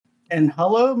And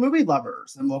hello, movie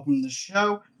lovers, and welcome to the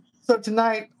show. So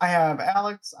tonight I have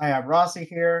Alex, I have Rossi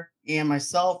here, and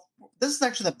myself. This is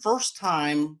actually the first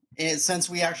time since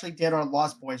we actually did our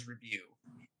Lost Boys review.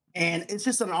 And it's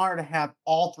just an honor to have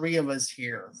all three of us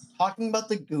here talking about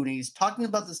the Goonies, talking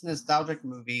about this nostalgic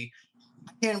movie.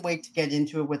 I can't wait to get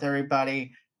into it with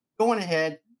everybody. Going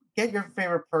ahead, get your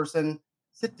favorite person,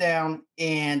 sit down,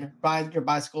 and ride your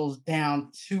bicycles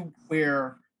down to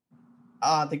where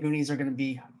the Goonies are going to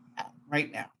be at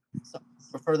right now. So,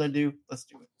 without further ado, let's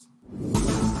do it.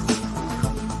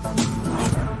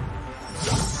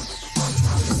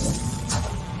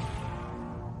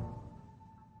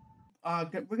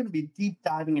 We're going to be deep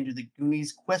diving into the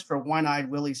Goonies' quest for One-Eyed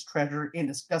Willie's treasure and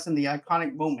discussing the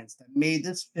iconic moments that made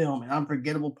this film an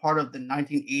unforgettable part of the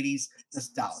 1980s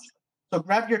nostalgia. So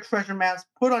grab your treasure maps,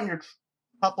 put on your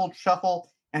coupled shuffle,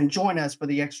 and join us for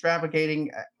the extravagating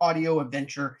audio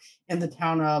adventure in the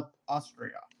town of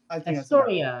Austria. I think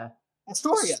Astoria.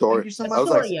 Astoria. Story. Thank you so much. I was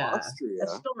like, Astoria. Austria.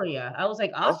 Astoria. I was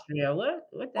like, Austria.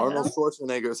 What the Arnold hell?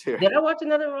 Schwarzenegger's here. Did I watch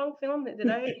another wrong film? Did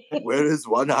I? Where is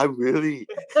One-Eye Willie?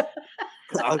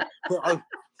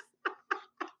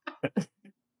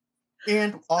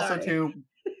 And also Sorry. too,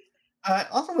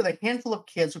 also with a handful of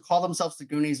kids who call themselves the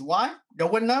Goonies. Why? No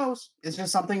one knows. It's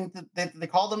just something that they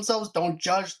call themselves. Don't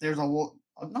judge. There's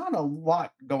not a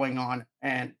lot going on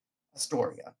in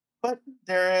Astoria, but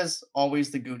there is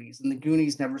always the Goonies, and the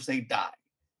Goonies never say die.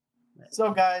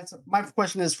 So, guys, my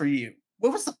question is for you: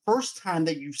 what was the first time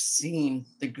that you've seen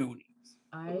the Goonies?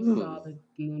 I saw the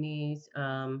Goonies.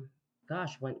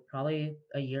 Probably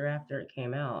a year after it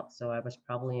came out. So I was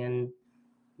probably in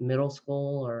middle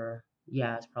school,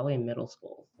 it's probably in middle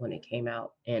school when it came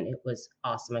out, and it was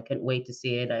awesome. I couldn't wait to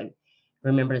see it. I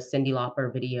remember the Cyndi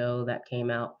Lauper video that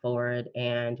came out for it,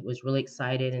 and was really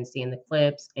excited and seeing the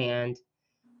clips. And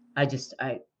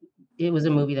it was a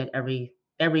movie that every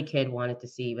kid wanted to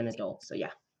see, even adults. So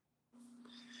yeah.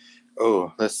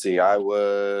 Oh, let's see. I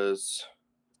want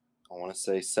to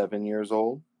say 7 years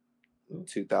old,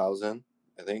 2000,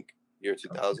 I think, year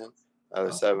 2000. I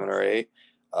was 7 or 8.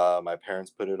 My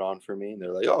parents put it on for me, and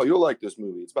they're like, "Oh, you'll like this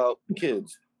movie. It's about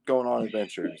kids going on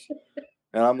adventures."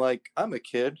 And I'm like, I'm a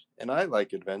kid, and I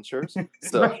like adventures.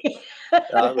 So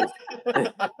I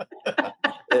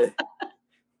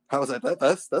was like,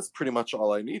 that's pretty much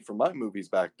all I need for my movies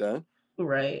back then.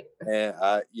 Right. And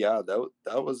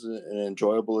that was an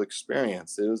enjoyable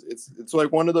experience. It's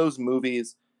like one of those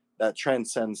movies that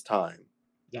transcends time.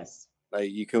 Yes. Like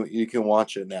you can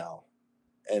watch it now,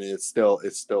 and it still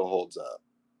holds up.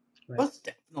 Right. Most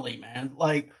definitely, man.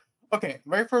 Like, okay, the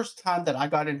very first time that I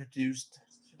got introduced to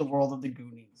the world of the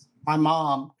Goonies, my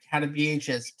mom had a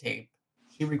VHS tape.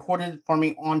 She recorded it for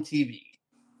me on TV.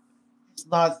 She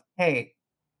thought, hey,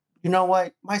 you know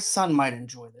what? My son might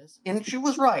enjoy this. And she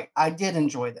was right. I did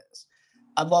enjoy this.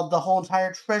 I loved the whole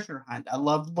entire treasure hunt. I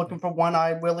loved looking for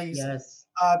One-Eyed Willie's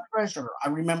treasure. I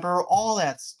remember all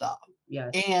that stuff.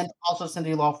 Yes. And also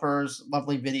Cyndi Lauper's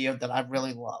lovely video that I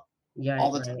really love. Yeah,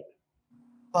 all the time.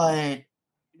 But,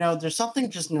 there's something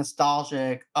just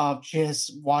nostalgic of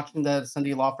just watching the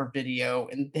Cyndi Lauper video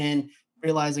and then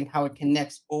realizing how it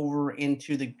connects over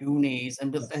into the Goonies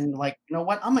and like, you know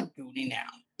what? I'm a Goonie now.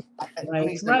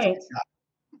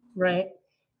 Right.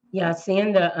 Yeah,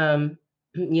 seeing the I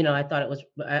thought it was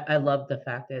I love the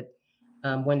fact that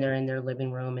when they're in their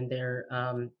living room and they're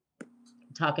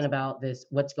talking about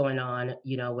what's going on,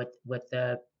 with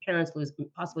the parents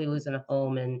possibly losing a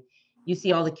home, and you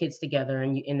see all the kids together,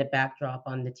 and in the backdrop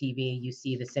on the TV you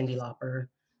see the Cyndi Lauper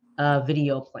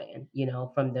video playing,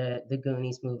 from the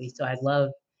Goonies movie. So I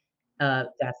love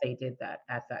that they did that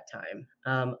at that time.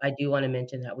 I do want to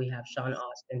mention that we have Sean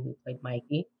Astin, who played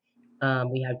Mikey.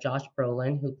 We have Josh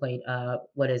Brolin, who played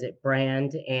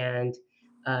Brand, and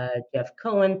Jeff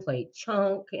Cohen played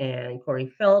Chunk, and Corey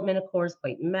Feldman, of course,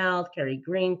 played Mouth. Kerry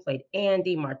Green played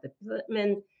Andy. Martha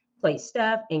Plittman played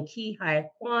Steph, and Ki Hai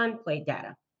Kwan played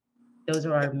Data. Those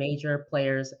are our major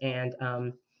players, and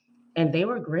they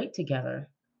were great together.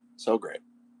 So great.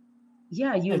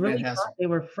 Yeah, you really thought they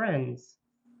were friends,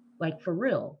 like for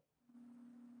real.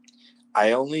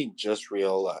 I only just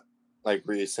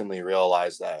recently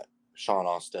realized that Sean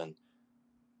Astin,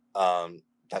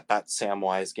 that's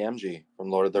Samwise Gamgee from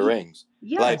Lord of the Rings.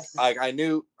 Yes. Like I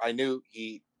knew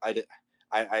it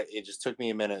just took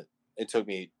me a minute. It took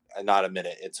me not a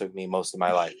minute. It took me most of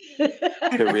my life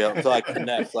to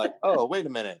connect. Like, oh, wait a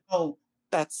minute. Oh,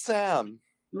 that's Sam.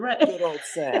 Right. Good old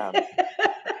Sam.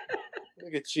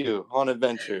 Look at you on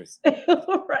adventures.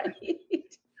 Right.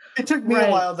 It took me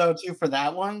a while though too for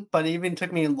that one, but it even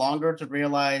took me longer to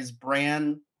realize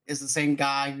Bran is the same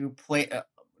guy who played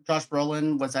Josh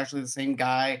Brolin was actually the same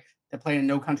guy that played in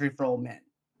No Country for Old Men.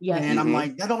 Yes. And I'm Mm-hmm.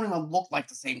 like, that don't even look like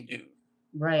the same dude, to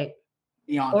Right.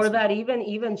 be Or honest with that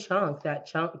even Chunk, that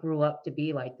Chunk grew up to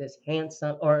be like this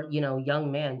handsome or,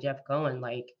 young man, Jeff Cohen,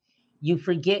 like, you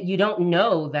don't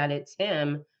know that it's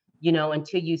him,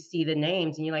 until you see the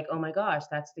names and you're like, "Oh my gosh,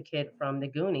 that's the kid from the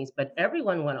Goonies," but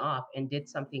everyone went off and did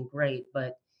something great,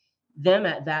 but them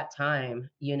at that time,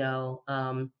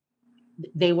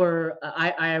 they were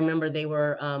I remember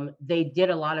they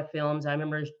did a lot of films. I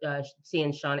remember,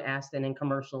 seeing Sean Astin in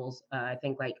commercials. I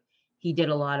think, like, he did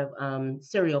a lot of,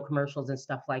 cereal commercials and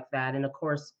stuff like that, and, of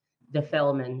course, the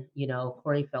Feldman,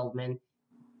 Corey Feldman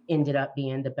ended up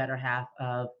being the better half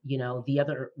of, the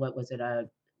other what was it,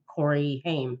 Corey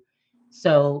Haim.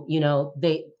 So,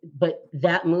 but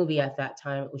that movie at that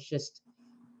time,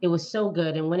 it was so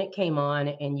good, and when it came on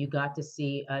and you got to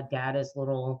see, Dada's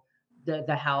little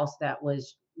the house that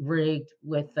was rigged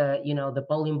with the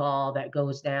bowling ball that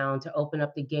goes down to open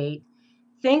up the gate,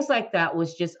 things like that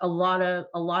was just a lot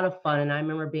of fun, and I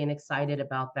remember being excited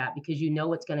about that because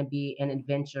it's gonna be an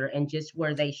adventure, and just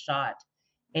where they shot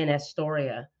in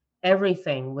Astoria,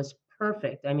 everything was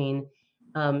perfect. I mean,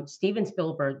 Steven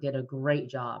Spielberg did a great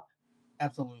job. you.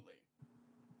 Absolutely.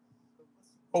 So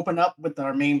let's open up with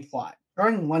our main plot.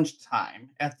 During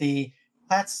lunchtime at the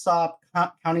Clatsop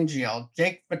County Jail,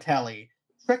 Jake Fratelli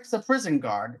tricks a prison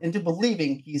guard into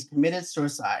believing he's committed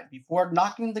suicide before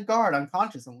knocking the guard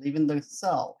unconscious and leaving the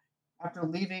cell. After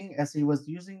leaving, as he was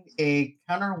using a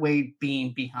counterweight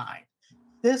beam behind.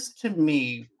 This to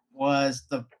me was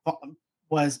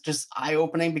just eye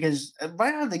opening because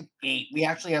right out of the gate we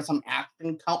actually have some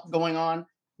action going on.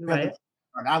 We have the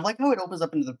Right, I like how it opens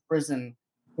up into the prison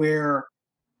where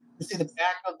you see the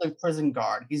back of the prison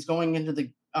guard. He's going into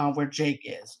the where Jake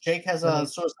is. Jake has a right,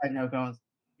 suicide note going.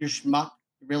 You schmuck.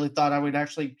 You really thought I would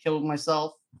actually kill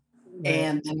myself? right,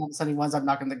 And then all of a sudden he winds up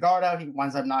knocking the guard out. He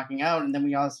winds up knocking out, and then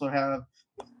we also have,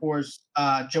 of course,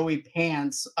 Joey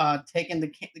Pants taking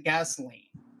the gasoline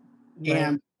right,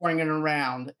 and pouring it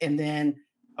around. And then,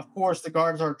 of course, the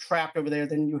guards are trapped over there.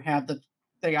 Then you have the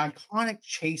iconic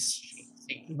chase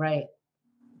scene. right,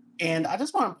 And I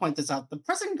just want to point this out: the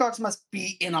prison guards must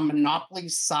be in a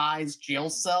monopoly-sized jail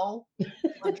cell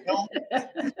for jail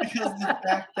because the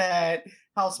fact that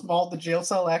how small the jail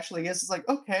cell actually is like,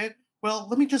 okay, well,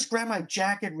 let me just grab my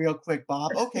jacket real quick,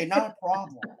 Bob. Okay, not a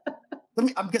problem. Let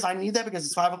me because I need that because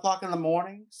it's 5 o'clock in the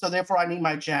morning, so therefore I need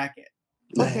my jacket.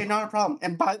 Okay, not a problem.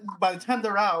 And by the time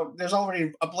they're out, there's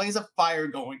already a blaze of fire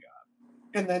going up.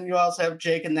 And then you also have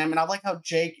Jake and them. And I like how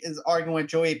Jake is arguing with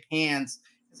Joey Pants.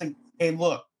 It's like, hey,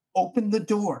 look, open the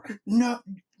door. No,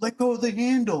 let go of the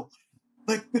handle.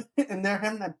 Like, and they're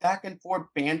having that back and forth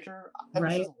banter. That was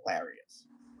right, just hilarious.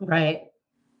 right,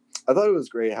 I thought it was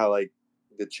great how like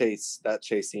that chase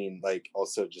scene like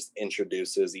also just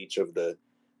introduces each of the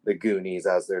Goonies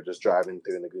as they're just driving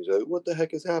through, and the Goonies are like, "What the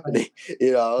heck is happening?" I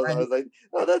right, was like,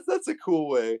 "Oh, that's a cool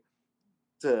way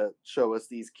to show us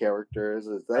these characters."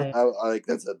 Is that right. I like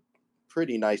that's a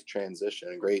pretty nice transition,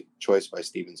 a great choice by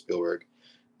Steven Spielberg,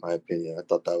 in my opinion. I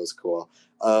thought that was cool.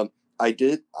 I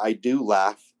do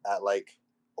laugh at like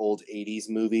old '80s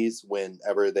movies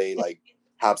whenever they like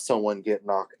have someone get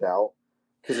knocked out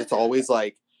because it's always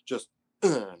like just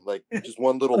like just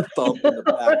one little thump in the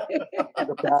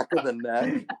back of the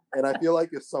neck. And I feel like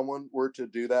if someone were to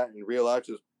do that in real life,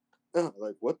 just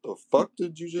like, what the fuck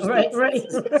did you just do? Right, right,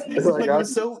 Like, Like, it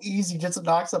was so easy just to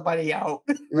knock somebody out.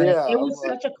 right. yeah, It I'm was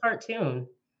like, such a cartoon,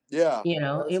 yeah. And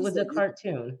it's it just was a like,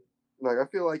 cartoon. I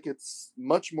feel like it's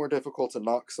much more difficult to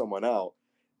knock someone out,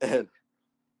 and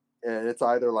it's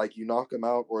either like you knock them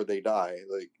out or they die.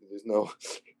 Like, there's no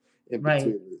in Right.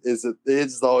 between. It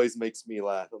just always makes me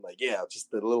laugh. I'm like, yeah,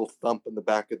 just the little thump in the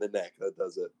back of the neck that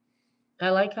does it. I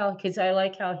like how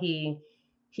he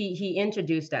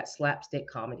introduced that slapstick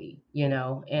comedy, and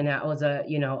that was a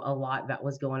lot that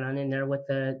was going on in there with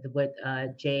with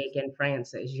Jake and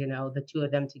Francis, the two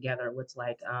of them together was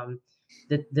like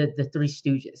the Three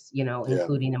Stooges, Yeah,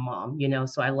 including a mom,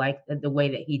 so I like the way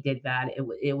that he did that.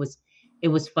 It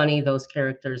was funny, those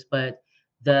characters, but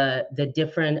the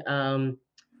different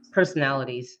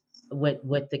personalities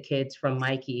with the kids, from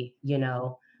Mikey,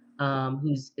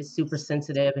 who's is super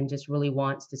sensitive and just really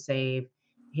wants to save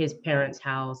his parents'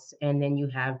 house. And then you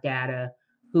have Data,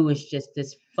 who is just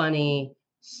this funny,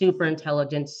 super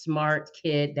intelligent, smart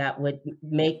kid that would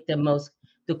make the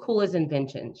coolest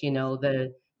inventions,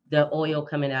 the oil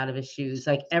coming out of his shoes,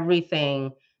 like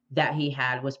everything that he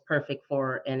had was perfect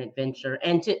for an adventure.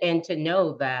 And to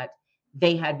know that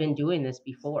they had been doing this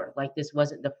before. Like, this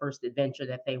wasn't the first adventure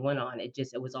that they went on. It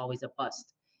was always a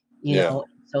bust. yeah,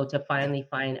 So to finally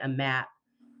find a map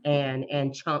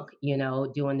and Chunk,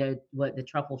 doing the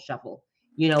truffle shuffle,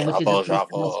 which is of Truffle course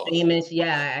the most shuffle. famous.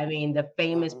 Yeah, I mean the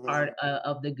famous part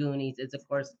of the Goonies is of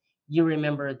course you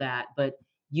remember that, but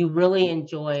you really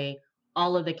enjoy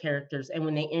all of the characters. And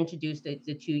when they introduced the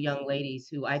two young ladies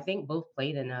who I think both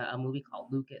played in a movie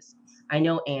called Lucas. I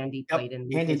know Andy Yep, played in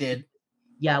Andy Lucas. did.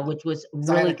 Yeah, which was 'Cause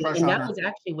I had really a good, crush and on that her. was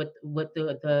actually with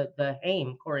the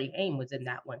Haim, Corey Haim was in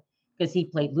that one because he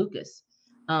played Lucas,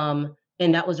 and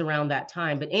that was around that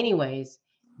time. But anyways,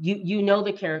 you know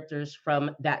the characters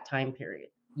from that time period,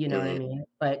 you know what I Mhm. mean?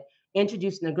 But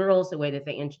introducing the girls the way that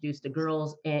they introduced the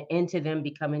girls into them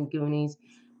becoming Goonies,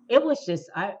 it was just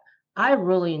I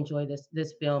really enjoy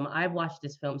this film. I've watched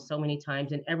this film so many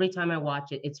times, and every time I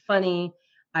watch it, it's funny.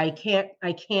 I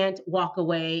can't walk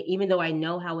away, even though I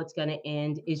know how it's gonna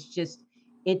end.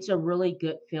 It's a really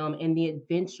good film, and the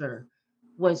adventure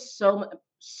was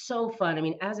so fun. I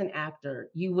mean, as an actor,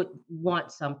 you would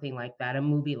want something like that, a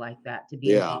movie like that to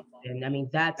be Yeah. involved in. I mean,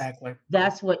 that's Exactly.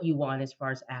 that's what you want as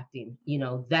far as acting.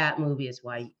 That movie is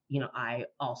why, I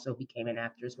also became an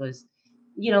actress was,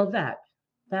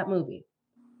 that movie.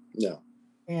 Yeah.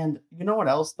 And you know what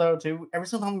else though too? Every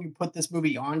single time you put this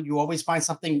movie on, you always find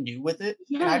something new with it.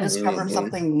 And I Yes, discovered Mhm.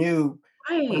 something new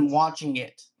when right. watching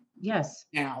it. Yes.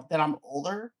 Now that I'm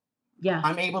older, Yeah,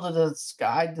 I'm able to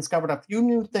I discovered a few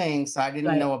new things I didn't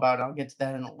right, know about. I'll get to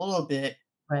that in a little bit.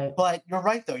 right. But you're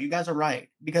right though. You guys are right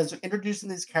because introducing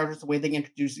these characters the way they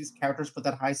introduce these characters with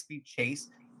that high speed chase,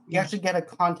 you Yeah. actually get a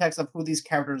context of who these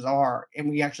characters are, and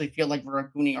we actually feel like we're a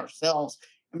Goonie ourselves. As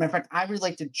a matter of fact, I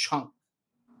relate to Chunk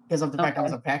because of the fact I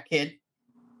was Okay, a fat kid.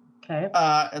 okay.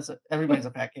 Everybody's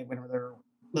a fat kid whenever they're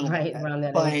little like Right, that. around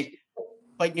that age.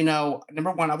 But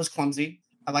number one, I was clumsy.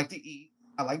 I like to eat.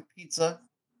 I like pizza,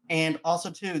 and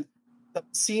also too, the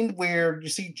scene where you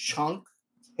see Chunk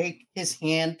take his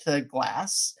hand to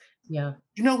glass. Yeah.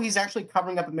 He's actually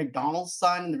covering up a McDonald's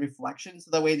sign in the reflection,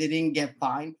 so that way they didn't get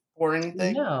fined or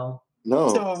anything. No. No.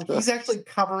 So he's actually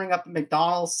covering up a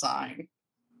McDonald's sign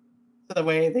so that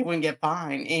way they wouldn't get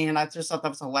fined. And I just thought that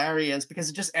was hilarious because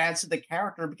it just adds to the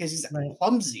character because he's Right,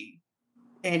 clumsy.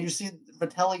 And you see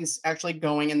Vitelli's actually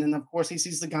going, and then of course he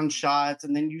sees the gunshots,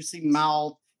 and then you see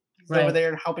Mal. He's over right,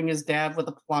 there helping his dad with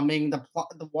the plumbing. The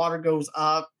water goes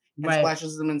up and right,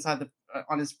 splashes him inside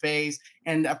on his face.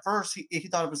 And at first he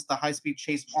thought it was the high speed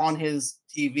chase on his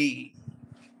TV.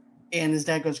 And his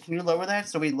dad goes, "Can you lower that?"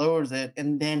 So he lowers it,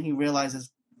 and then he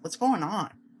realizes what's going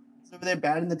on. He's over there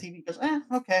batting the TV. He goes,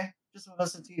 okay, just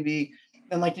adjust the TV.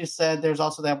 And like you said, there's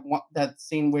also that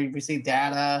scene where we see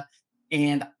Data,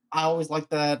 and I always like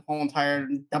that whole entire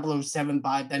 007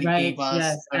 vibe that he right. gave us,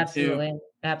 Yes, though, too. absolutely,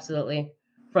 absolutely.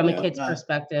 From a Yeah. kid's Uh,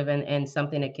 perspective and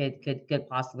something a kid could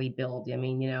possibly build. I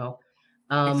mean, there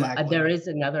exactly. is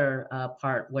another,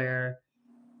 part where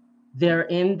they're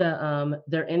in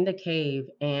the cave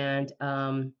and,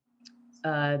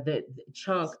 the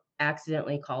Chunk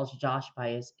accidentally calls Josh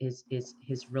by his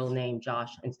real name,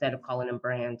 Josh, instead of calling him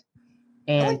Brand.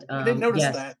 Really? And, I didn't notice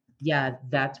yes, that. yeah,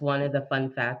 that's one of the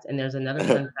fun facts, and there's another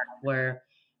fun fact where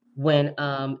when,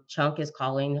 Chunk is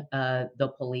calling,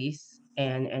 the police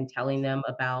and telling them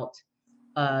about,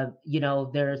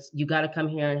 there's you gotta come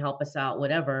here and help us out,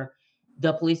 whatever.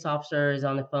 The police officer is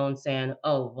on the phone saying,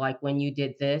 "Oh, like when you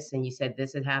did this and you said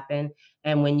this had happened,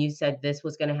 and when you said this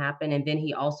was gonna happen," and then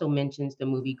he also mentions the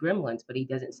movie Gremlins, but he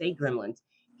doesn't say Gremlins.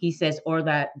 He says,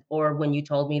 or when you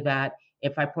told me that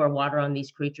if I pour water on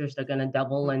these creatures, they're gonna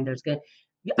double and there's gonna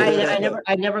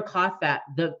I never caught that.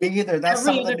 The Me either. That's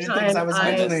some Every of the other new things time I was I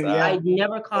I missed mentioning. that. I Yeah,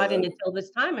 never caught it Uh, until this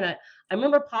time, and I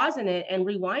remember pausing it and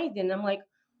rewinding, and I'm like,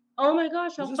 "Oh my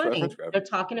gosh, is how this funny." reference They're grab?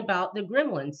 talking about the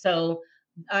gremlins. So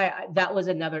I that was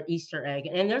another Easter egg,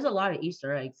 and there's a lot of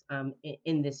Easter eggs,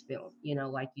 in this film,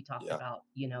 like you talked Yeah. about,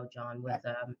 John, with,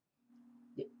 exactly.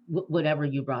 whatever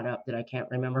you brought up that I can't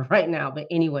remember right now, but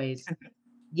anyways,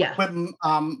 yeah.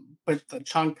 With the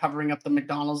chunk covering up the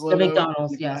McDonald's The logo in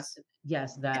McDonald's, the yes, glass.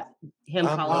 yes, Yeah. that him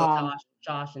I'm calling not.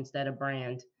 Josh instead of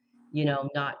Brand,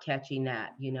 not catching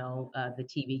that, the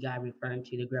TV guy referring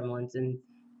to the gremlins and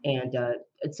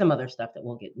some other stuff that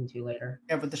we'll get into later.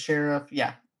 Yeah, with the sheriff.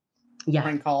 Yeah, Yeah,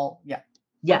 prank call. Yeah.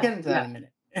 We'll yeah, get into that yeah, in a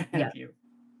minute, in a yeah, few.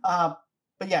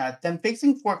 But yeah, then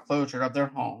facing foreclosure of their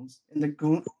homes in the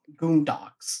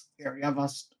Goondocks area of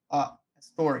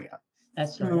Astoria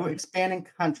that's right. to expanding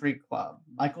country club,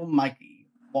 Michael Mikey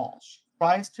Walsh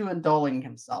tries to indulging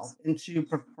himself into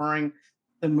preferring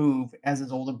the move as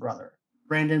his older brother,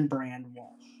 Brandon Brand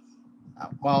Walsh.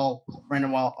 While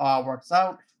Brandon works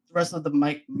out, the rest of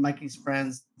the Mikey's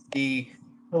friends, the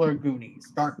Killer Goonies,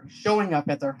 start showing up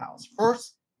at their house.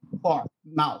 First, Clark,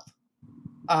 Mouth.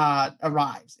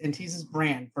 arrives and teases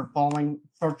Bran for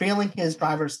failing his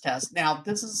driver's test. Now,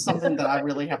 this is something that I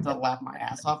really have to laugh my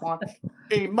ass off on.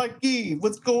 Hey, Mikey,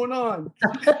 what's going on?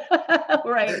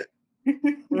 Right,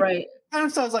 right, Kind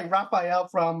of sounds like Raphael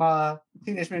from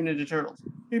Teenage Mutant Ninja Turtles.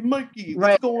 Hey, Mikey, what's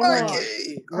right, going on?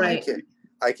 Mikey, right.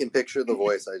 I can picture the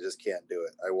voice. I just can't do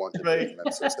it. I want to do it, Right. and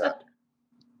I'm so sad.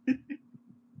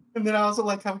 And then I also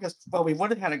like how he goes, well, we would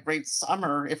have had a great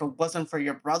summer if it wasn't for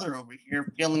your brother over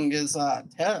here failing his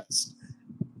test.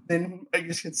 Then I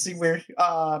guess you can see where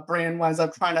Bran winds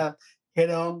up trying to hit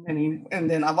him, and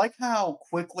then I like how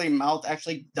quickly Mouth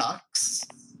actually ducks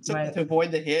Right. to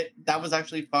avoid the hit. That was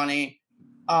actually funny.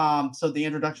 So the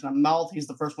introduction of Mouth, he's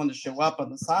the first one to show up on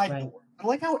the side Right. door. I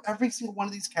like how every single one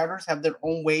of these characters have their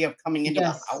own way of coming into the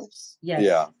Yes. house. Yes.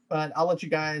 Yeah. But I'll let you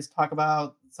guys talk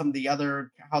about how the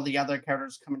other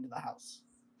characters come into the house.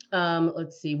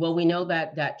 Let's see. Well, we know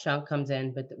that Chunk comes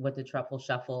in with the truffle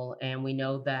shuffle, and we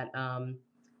know that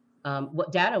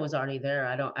what Data was already there.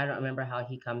 I don't remember how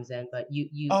he comes in, but you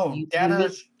Data meet.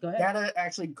 Go ahead. Data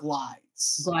actually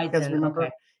glides. Glides Because in. remember,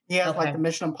 Okay. he has like Okay. the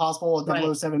Mission Impossible Right.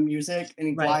 007 music, and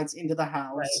he Right. glides into the Right.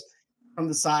 house from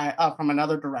the side, from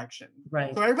another direction.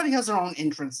 Right. So everybody has their own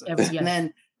entrances. Yes. And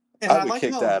then I I would like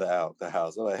kick how that out the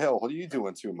house. I'm like, hell, what are you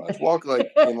doing too much? Walk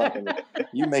like in like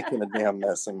you making a damn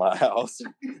mess in my house.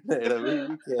 We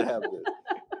can't have this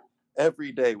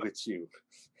every day with you.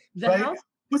 The right? house.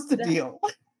 What's the the- deal?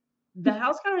 The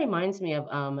house kind of reminds me of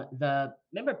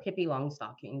remember Pippi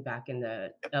Longstocking back in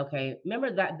the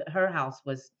remember that her house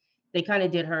was they kind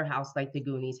of did her house like the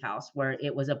Goonies house where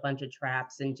it was a bunch of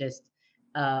traps and just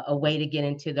a way to get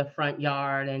into the front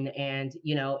yard and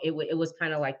you know it was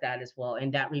kind of like that as well,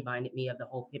 and that reminded me of the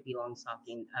whole Pippi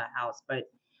Longstocking house. But It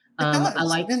I does. I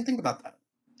like didn't think about that.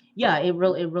 yeah, it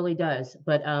really does.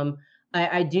 But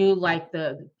I do like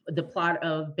the plot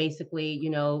of basically, you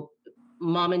know,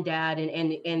 mom and dad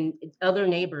and other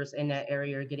neighbors in that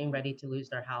area are getting ready to lose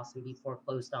their house and be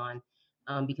foreclosed on,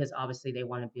 because obviously they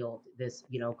want to build this,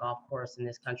 you know, golf course and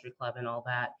this country club and all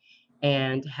that,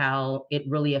 and how it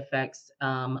really affects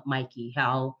Mikey,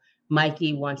 how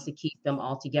Mikey wants to keep them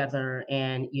all together,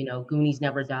 and you know, Goonies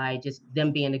never die, just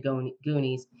them being the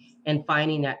Goonies and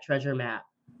finding that treasure map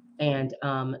and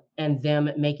them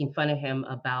making fun of him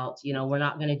about, you know, we're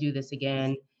not going to do this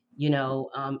again. You know,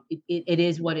 it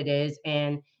is what it is,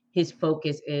 and his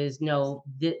focus is no,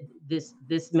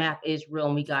 this map is real,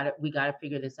 and we got to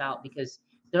figure this out because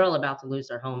they're all about to lose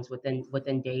their homes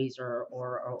within days or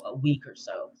a week or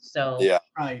so. So Yeah.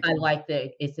 Right. I like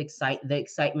the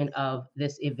excitement of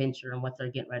this adventure and what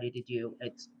they're getting ready to do.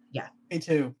 It's yeah. Me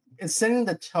too. It's setting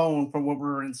the tone for what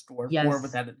we're in store for with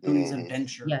Yes. that Goonies Mhm.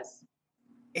 adventure. Yes.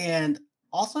 And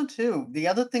also, too, the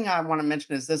other thing I want to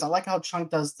mention is this. I like how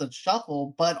Chunk does the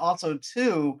shuffle, but also,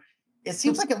 too, it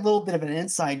seems like a little bit of an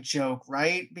inside joke,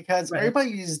 right? Because Right.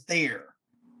 everybody is there.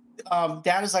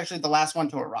 Dad is actually the last one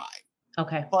to arrive.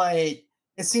 Okay. But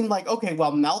it seemed like, okay,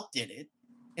 well, Melt did it.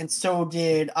 And so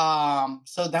did,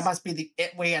 so that must be the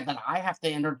way that I have to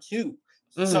enter too.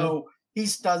 Mhm. So he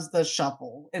does the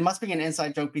shuffle. It must be an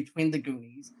inside joke between the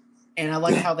Goonies. And I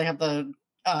like how they have the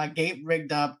gate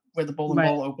rigged up where the bowling Right.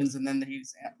 ball opens and then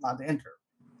he's allowed to enter.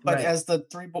 But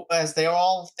Right. as they're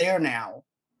all there now,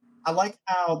 I like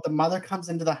how the mother comes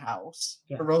into the house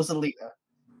Yeah. for Rosalita.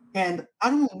 And I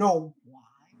don't know why.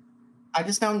 I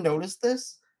just now noticed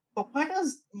this. But why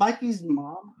does Mikey's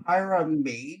mom hire a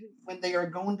maid when they are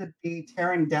going to be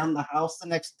tearing down the house the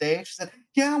next day? She said,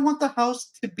 "Yeah, I want the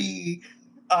house to be."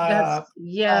 That's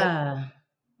yeah.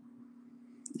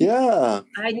 Yeah.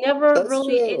 I never That's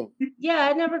really true. yeah,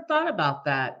 I never thought about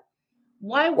that.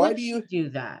 Why Why would do she you do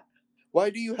that? Why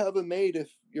do you have a maid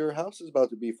if your house is about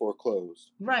to be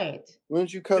foreclosed? Right.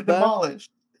 Wouldn't you to cut back? demolish.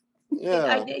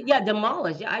 Yeah. Yeah,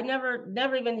 demolish. Yeah, I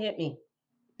never even hit me.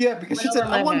 Yeah, because she Went said,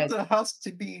 over "I my want head. the house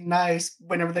to be nice."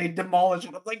 Whenever they demolish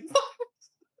it, I'm like, "What?"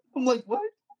 I'm like, "What?"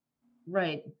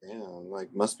 Right. Yeah.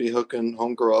 Like must be hooking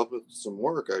homegirl up with some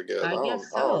work, I guess. I I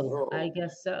guess don't so. I know.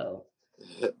 guess so.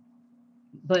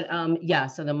 But yeah,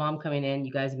 so the mom coming in,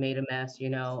 you guys made a mess, you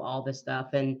know, all this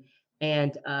stuff, and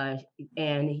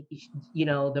you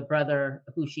know, the brother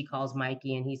who she calls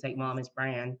Mikey, and he's like, "Mom, it's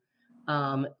Bran,"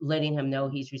 letting him know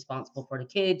he's responsible for the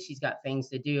kids. She's got things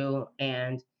to do,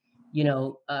 and you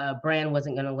know, Bran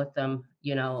wasn't going to let them,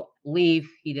 you know, leave.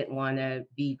 He didn't want to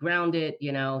be grounded.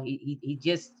 You know, he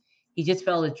just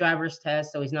failed his driver's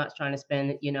test, so he's not trying to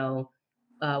spend, you know,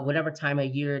 whatever time of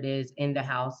year it is in the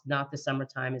house, not the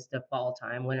summertime, it's the fall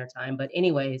time, winter time. But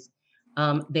anyways,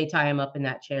 they tie him up in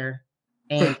that chair.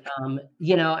 And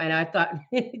you know, and I thought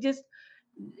just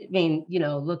I mean, you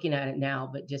know, looking at it now,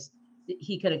 but just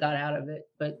he could have got out of it.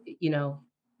 But you know,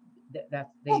 That's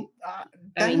they. Well,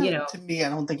 I mean, you that know, to me, I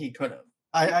don't think he could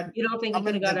have. you don't think he I'm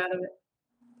could have in got the out of it?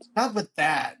 not with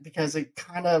that because it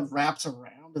kind of wraps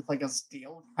around. It's like a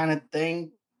steel kind of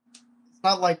thing. It's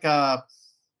not like the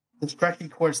stretchy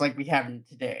cords like we have in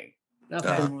today.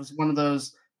 Okay. It was one of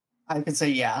those. I could say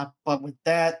yeah, but with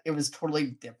that, it was totally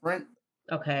different.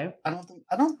 Okay. I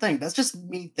don't think that's just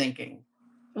me thinking.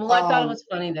 Well, I thought it Um, was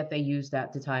funny that they used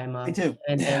that to tie him me up too.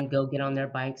 and Yeah. then go get on their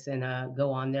bikes and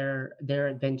go on their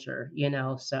adventure, you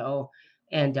know. So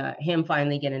and him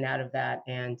finally getting out of that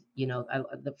and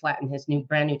the flatten his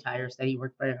brand new tires that he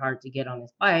worked very hard to get on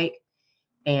his bike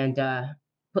and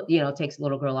takes a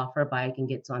little girl off her bike and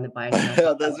gets on the bike and I Yeah,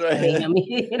 thought that that's was funny. right. I mean,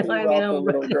 you know He what I mean? robbed the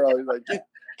little girl. He's like,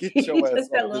 get He your ass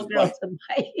took that off little this girl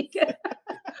bike. to bike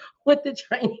with the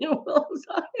training wheels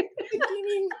on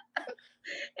it.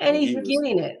 And And he's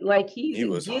getting it. Like he's he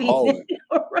was getting hauling. it.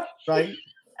 Right. Right?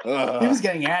 He Ugh. was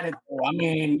getting at it. Though. I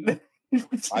mean, you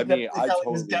could see I mean, definitely I how he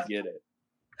was totally get it.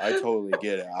 I totally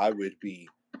get it. I would be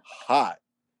hot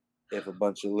if a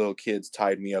bunch of little kids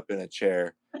tied me up in a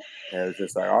chair and it was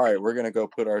just like, all right, we're gonna go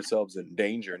put ourselves in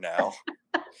danger now.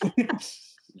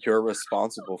 You're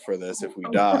responsible for this if we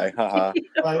die. Haha.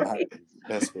 Right?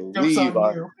 Best Jokes believe on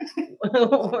I you.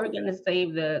 We're gonna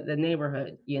save the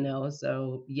neighborhood,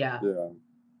 So yeah. yeah.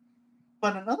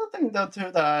 But another thing, though,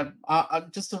 too, that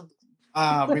just to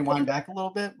rewind back a little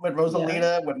bit with Yeah.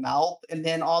 Rosalita, with Mouth, and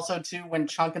then also too when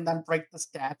Chunk and them break the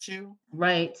statue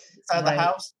Right. inside the Right.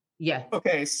 house. Yeah.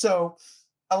 Okay, so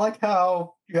I like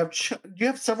how you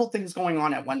have several things going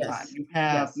on at one time. Yes. You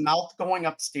have Yes. Mouth going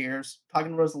upstairs,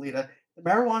 talking to Rosalita. The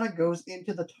marijuana goes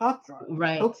into the top drawer.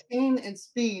 Right. Cocaine and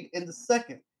speed in the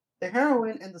second. The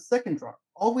heroin in the second drawer.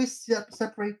 Always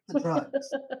separate the drugs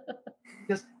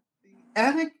because the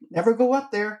attic never go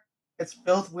up there. It's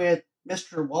filled with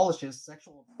Mr. Wallach's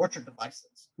sexual torture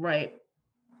devices. Right.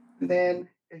 And then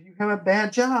if you have a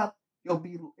bad job, if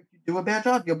you do a bad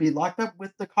job, you'll be locked up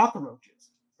with the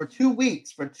cockroaches for 2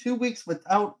 weeks,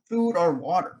 without food or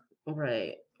water.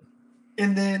 Right.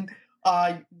 And then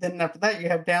after that you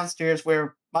have downstairs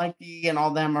where Mikey and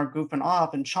all them are goofing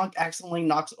off, and Chunk accidentally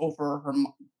knocks over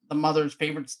the mother's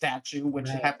favorite statue, which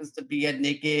Right. happens to be a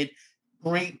naked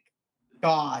Greek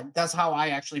god. That's how I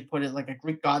actually put it, like a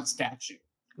Greek god statue.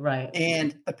 Right.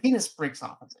 And the penis breaks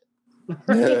off of it.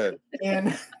 Yeah.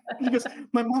 And he goes,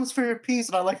 "My mom's favorite piece."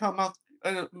 And I like how Mouth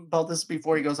about this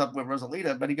before he goes up with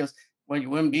Rosalita, but he goes, "Well, you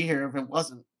wouldn't be here if it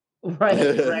wasn't."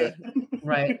 Right. Right.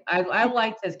 Right. I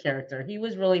liked his character. He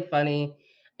was really funny,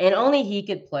 and only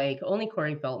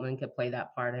Corey Feldman could play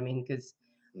that part. I mean, because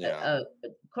Yeah.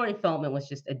 Corey Feldman was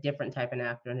just a different type of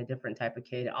actor and a different type of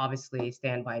kid. Obviously,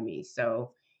 Stand By Me.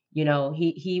 So,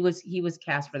 he was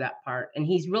cast for that part, and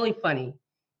he's really funny.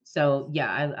 So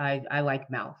yeah, I like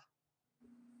Mouth.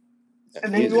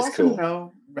 And then He's you just also cool.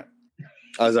 know,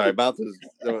 I sorry, Mouth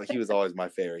he was always my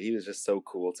favorite. He was just so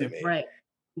cool to me. Right.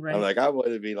 I'm Right. like, I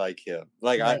wanted to be like him.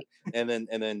 Like Right. and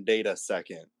then Data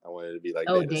second. I wanted to be like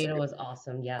Oh, Data Data second. was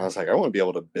awesome. I Yeah. was like, I want to be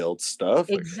able to build stuff.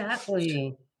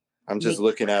 Exactly. I'm just Make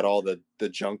looking at all the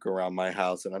junk around my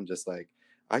house and I'm just like,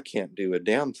 I can't do a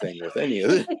damn thing with any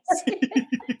of this.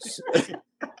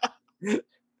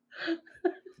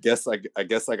 I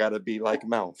guess I gotta be like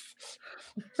Mouth.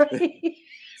 Right.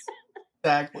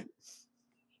 exactly.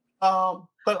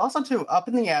 But also too, up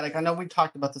in the attic, I know we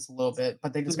talked about this a little bit,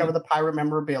 but they discover Mhm. the pirate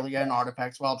memorabilia and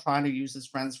artifacts while trying to use his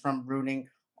friends from ruining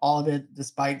all of it,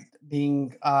 despite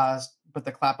being with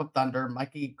the clap of thunder.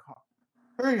 Mikey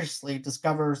curiously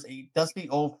discovers a dusty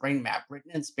old frame map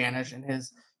written in Spanish and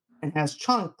has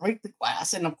Chunk break the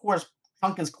glass. And of course,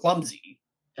 Chunk is clumsy.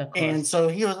 Of And course. so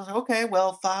he was like, okay,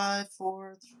 well, 5,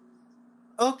 4, 3.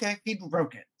 Okay, he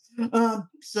broke it.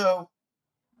 So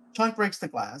Chunk breaks the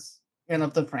glass and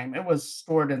of the frame. It was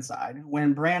stored inside.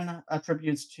 When Bran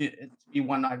attributes to it to be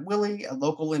One-Eyed Willie, a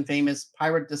local and famous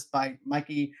pirate, despite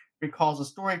Mikey recalls a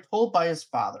story told by his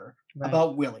father Right.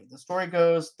 about Willie. The story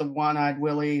goes the One-Eyed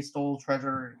Willie stole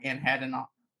treasure and had an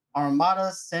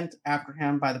armada sent after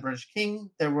him by the British king.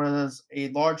 There was a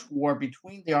large war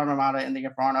between the armada and the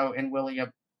Inferno, and Willie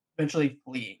eventually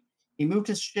fleeing. He moved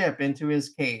his ship into his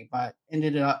cave, but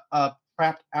ended up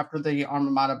trapped after the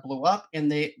armada blew up in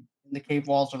the cave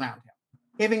walls around him,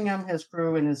 giving him his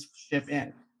crew and his ship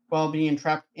in, while being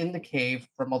trapped in the cave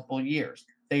for multiple years.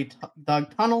 They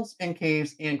dug tunnels and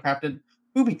caves and crafted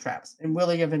booby traps, and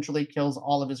Willie eventually kills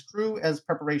all of his crew as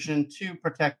preparation to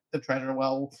protect the treasure.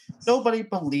 Well, nobody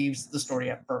believes the story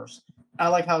at first. I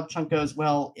like how Chunk goes,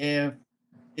 well, if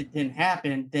it didn't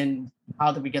happen, then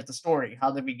how did we get the story?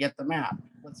 How did we get the map?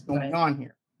 What's going Right. on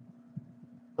here?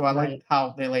 So I Right. like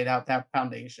how they laid out that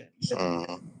foundation.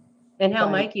 Mhm. And how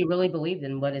Right. Mikey really believed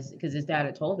in what is because his dad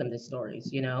had told him the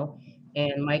stories,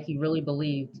 and Mikey really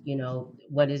believed,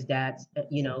 what his dad's,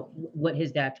 what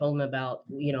his dad told him about,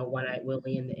 One-Eyed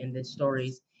Willie and the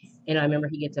stories. And I remember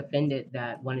he gets offended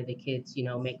that one of the kids,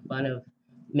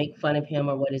 make fun of him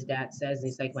or what his dad says. And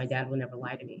he's like, my dad would never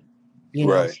lie to me,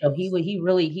 Right. So he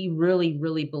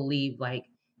really believed like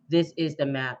this is the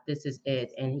map, this is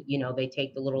it. And they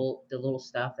take the little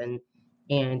stuff and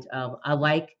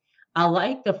I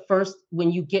like the first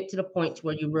when you get to the point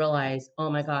where you realize, oh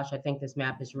my gosh, I think this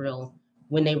map is real.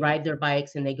 When they ride their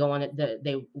bikes and they go on it,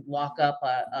 they walk up,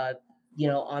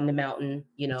 on the mountain,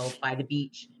 by the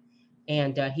beach,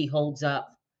 and he holds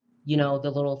up,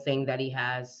 the little thing that he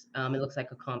has. It looks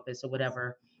like a compass or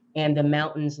whatever, and the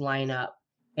mountains line up.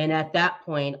 And at that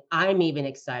point, I'm even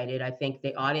excited. I think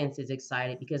the audience is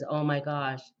excited because, oh my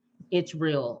gosh, it's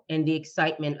real, and the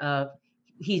excitement of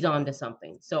he's on to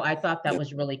something. So I thought that Yeah.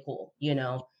 was really cool,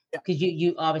 Yeah. because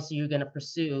you obviously you're going to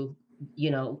pursue,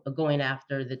 going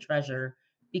after the treasure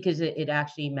because it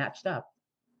actually matched up,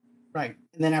 Right.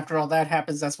 And then after all that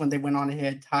happens, that's when they went on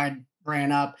ahead, tied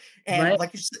Bran up. And right?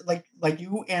 like you said, like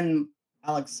you and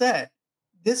Alex said,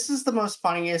 this is the most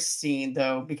funniest scene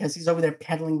though, because he's over there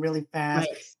pedaling really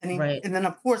fast. Right, right, And then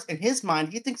of course in his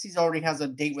mind, he thinks he's already has a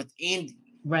date with Andy.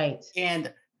 right.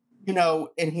 And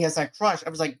and he has that crush. I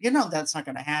was like, that's not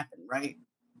gonna happen, right?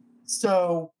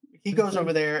 So he goes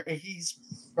over Mhm. there and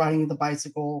he's riding the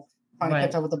bicycle, trying to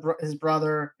catch Right, up with his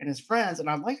brother and his friends. And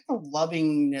I like the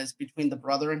lovingness between the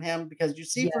brother and him because you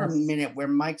see for a yes, minute where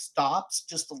Mike stops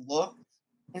just to look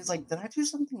and it's like, did I do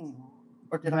something wrong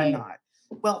or did I right, not?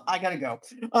 Well, I gotta go.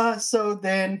 So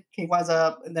then he winds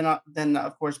up, and then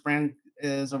of course Brand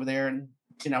is over there, and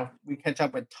we catch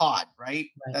up with Todd, right?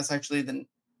 right. That's actually the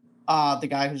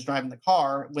guy who's driving the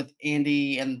car with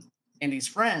Andy and Andy's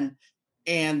friend.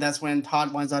 And that's when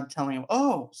Todd winds up telling him,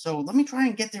 "Oh, so let me try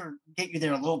and get you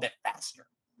there a little bit faster."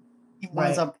 He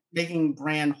winds Right. up making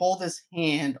Bran hold his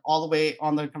hand all the way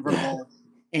on the convertible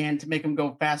and to make him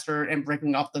go faster and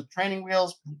breaking off the training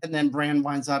wheels. And then Bran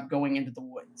winds up going into the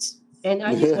woods. And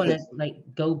I just wanna, like,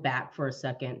 go back for a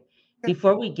second. Okay.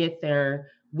 Before we get there,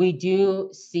 we do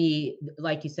see,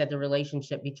 like you said, the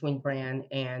relationship between Bran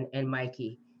and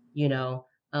Mikey,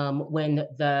 when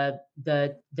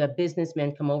the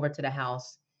businessmen come over to the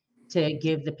house to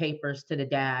give the papers to the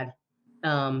dad,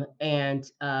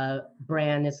 and,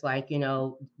 Bran is like,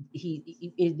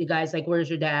 the guy's like, "Where's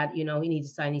your dad?" He needs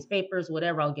to sign these papers,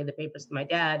 whatever, "I'll give the papers to my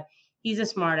dad." He's a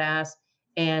smart ass.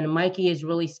 And Mikey is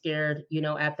really scared,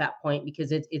 at that point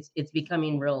because it's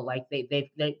becoming real. Like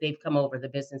they've come over, the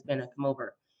businessmen have come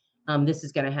over. This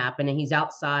is going to happen, and he's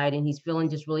outside and he's feeling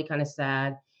just really kind of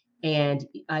sad. And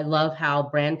I love how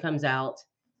Bran comes out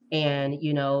and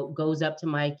goes up to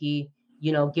Mikey,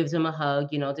 gives him a hug,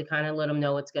 to kind of let him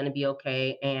know it's going to be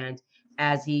okay. And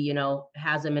as he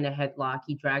has him in a headlock,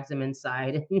 he drags him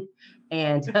inside,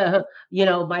 and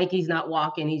Mikey's not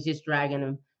walking, he's just dragging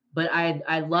him. But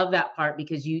I love that part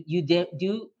because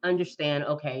do understand,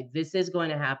 okay, this is going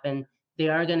to happen. They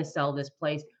are going to sell this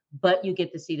place, but you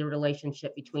get to see the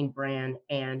relationship between Bran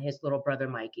and his little brother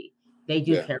Mikey. They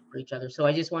do Yeah. care for each other. So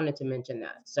I just wanted to mention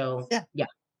that. So Yeah. yeah,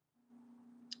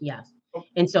 yeah. Oh,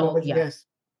 And What so would you yeah. guys?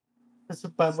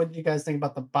 But what did you guys think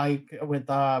about the bike with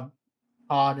Todd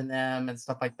and them and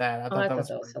stuff like that? I Oh, thought I that thought was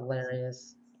that was pretty funny.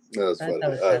 hilarious. That was I thought funny. it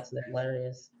was absolutely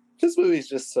hilarious. This movie's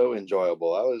just so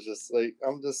enjoyable. I was just like,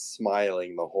 I'm just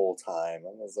smiling the whole time.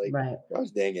 I was like, Right.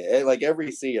 gosh dang it. And like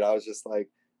every scene, I was just like,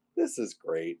 this is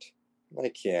great. I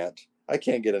can't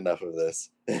get enough of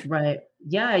this. Right.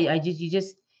 Yeah, I just you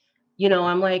just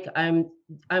I'm like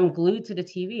I'm glued to the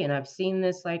TV, and I've seen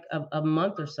this like a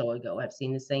month or so ago. I've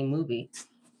seen the same movie,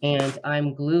 and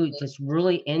I'm glued, just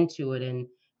really into it and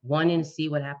wanting to see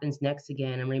what happens next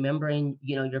again and remembering,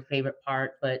 your favorite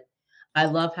part. But I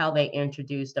love how they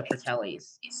introduced the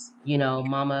Fratellis,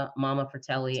 Mama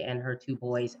Fratelli and her two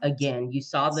boys. Again, you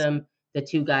saw them, the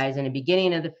two guys in the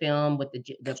beginning of the film with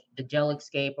the gel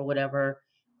escape or whatever,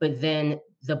 but then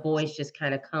the boys just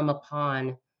kind of come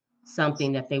upon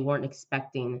something that they weren't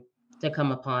expecting to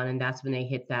come upon, and that's when they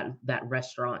hit that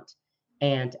restaurant.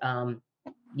 And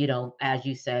as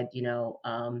you said,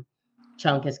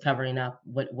 Chunk is covering up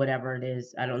whatever it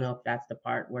is. I don't know if that's the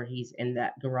part where he's in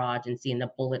that garage and seeing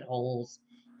the bullet holes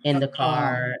in Uh, the um,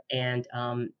 car. And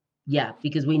yeah,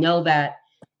 because we know that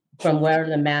from where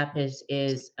the map is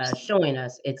showing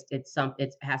us, it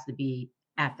has to be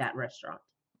at that restaurant.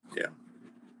 Yeah.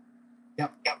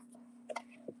 yep.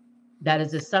 That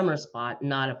is a summer spot,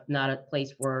 not a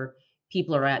place where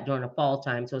people are at during the fall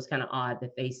time. So it's kind of odd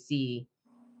that they see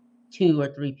two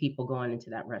or three people going into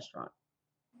that restaurant.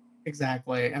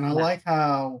 exactly, and I Yeah, like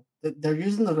how they're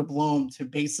using the doubloon to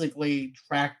basically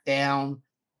track down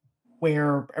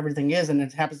where everything is, and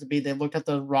it happens to be they looked at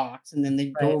the rocks, and then they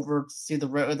go right, over to see the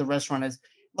restaurant is.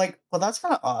 Like, well, that's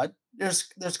kinda odd. There's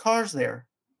cars there.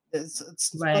 It's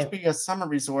supposed right, to be a summer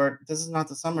resort. This is not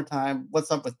the summertime.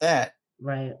 What's up with that?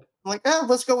 right. I'm like, "Oh,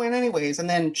 let's go in anyways," and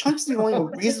then Chunk's the only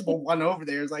reasonable one over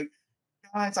there. It's like,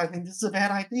 "Guys, I think this is a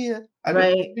bad idea. I don't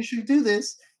Right. think we should do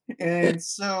this." And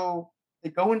so they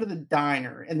go into the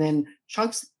diner, and then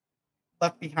Chunk's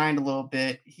left behind a little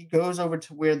bit. He goes over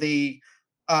to where the,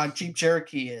 Jeep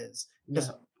Cherokee is. Yeah.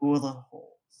 Just bullet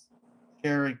holes,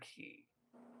 Cherokee,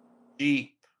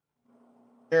 Jeep,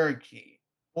 Cherokee,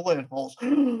 bullet holes.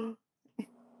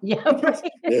 Yeah, Because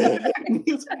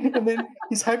right. and then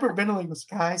he's hyperventilating, he goes,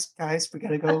 "Guys, we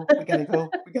gotta go, we gotta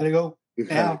go,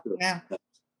 now, now." He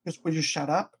goes, "Will you shut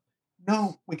up?"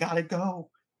 "No, we gotta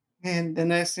go." And the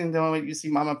next thing you know, you see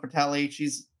Mama Fratelli,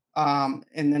 she's, and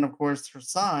then, of course, her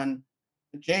son,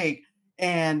 Jake,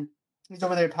 and he's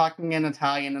over there talking in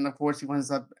Italian, and, of course, he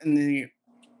winds up in the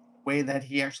way that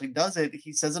he actually does it,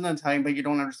 he says it in Italian, but you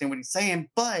don't understand what he's saying,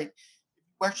 but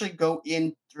you actually go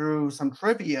in through some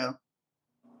trivia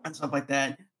and stuff like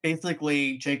that.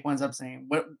 Basically, Jake winds up saying,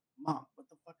 "What, mom? What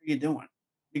the fuck are you doing?"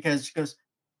 Because she goes,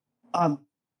 um,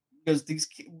 because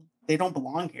they don't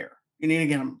belong here. You need to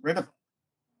get them rid of them.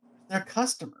 They're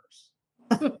customers."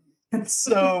 And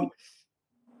so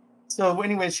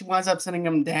anyway, she winds up sending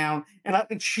him down,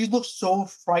 and she looked so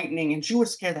frightening, and she would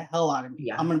scare the hell out of me. I'm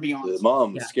Yeah, gonna be The honest with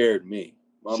mom yeah. scared me.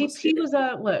 Mama She scared was, me.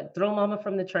 what, Throw Mama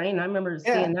from the Train? I remember you.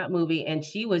 Yeah, seeing that movie, and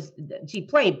she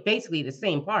played basically the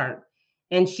same part,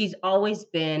 and she's always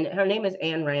been her name is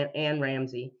Anne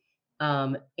Ramsey.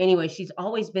 Anyway, she's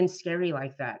always been scary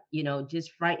like that,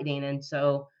 just frightening, and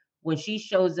so when she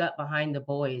shows up behind the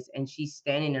boys and she's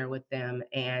standing there with them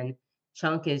and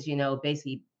Chunk is,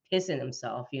 basically pissing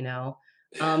himself,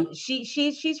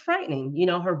 she's frightening,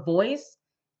 her voice,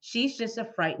 she's just a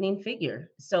frightening figure.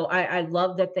 So I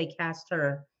love that they cast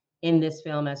her in this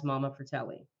film as Mama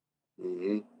Fratelli.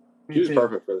 Hmm. She me was too.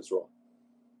 perfect for this role.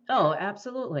 Oh,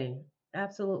 absolutely.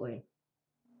 Absolutely.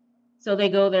 So they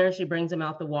go there, she brings them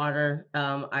out the water.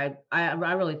 I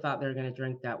really thought they were gonna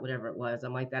drink that, whatever it was.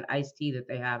 I'm like that iced tea that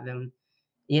they have them,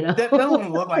 you know, That don't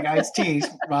even look like iced tea,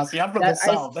 Rossi. I'm from the that iced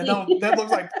South. That tea. don't that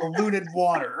looks like polluted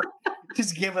water.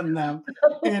 Just giving them.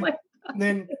 Oh And my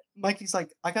then Mikey's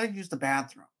like, "I gotta use the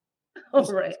bathroom." oh,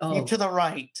 Goes, right. "Keep Oh, to the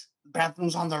right. The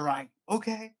bathroom's on the right."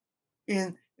 "Okay."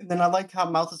 And then I like how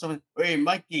Mouth is over, "Hey,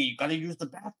 Mikey, you gotta use the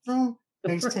bathroom?"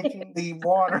 And he's right. taking the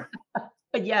water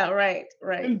Yeah, right,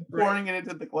 right, and right, pouring it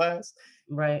into the glass.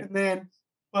 right. And then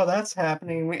while that's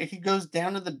happening, he goes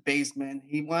down to the basement.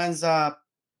 He winds up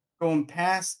going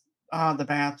past, the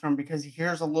bathroom because he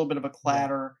hears a little bit of a Yeah,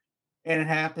 clatter, and it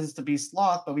happens to be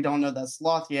Sloth, but we don't know that's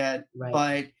Sloth yet. right,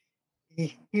 But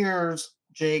he hears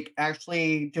Jake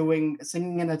actually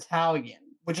singing in Italian,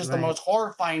 which is the right, most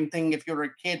horrifying thing if you're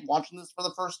a kid watching this for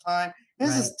the first time.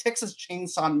 This right, is Texas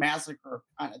Chainsaw Massacre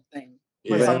kind of thing,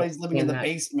 where Yeah. right. somebody's living in And the that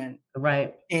basement,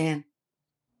 right, and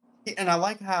I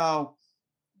like how,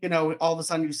 all of a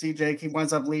sudden you see Jake, he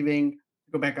winds up leaving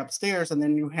to go back upstairs, and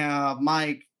then you have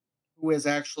Mike, who is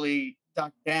actually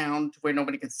ducked down to where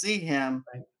nobody could see him,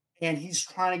 right. and he's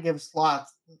trying to give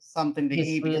Sloth something to His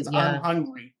eat food, because I'm yeah,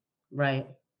 hungry. right,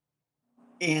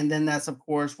 And then that's of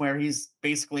course where he's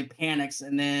basically panics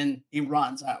and then he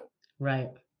runs out. right.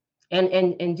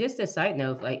 And just a side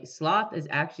note, like Sloth is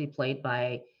actually played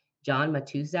by John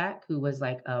Matuzak, who was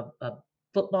like a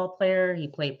football player. He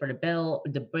played for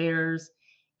the Bears.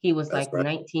 He was That's like right.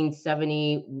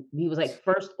 1970. He was like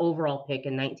first overall pick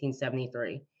in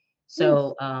 1973. Whew.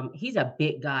 So he's a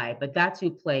big guy, but that's who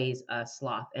plays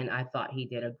Sloth, and I thought he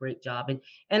did a great job.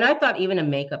 And I thought even the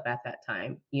makeup at that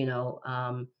time,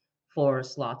 for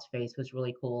Sloth's face was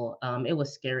really cool. It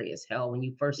was scary as hell when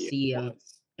you first Yeah, it see him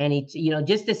was. and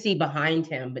just to see behind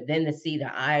him, but then to see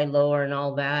the eye lower and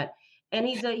all that. And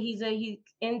he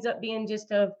ends up being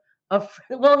just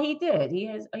well, he did. He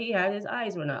had his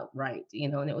eyes were not right,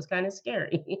 and it was kind of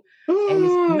scary. And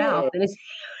his mouth and his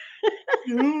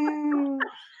Ooh,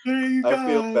 hey, you I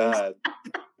feel guys. bad.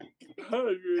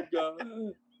 Oh, good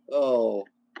God. Oh,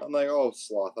 I'm like, oh,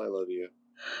 Sloth, I love you.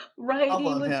 right, I he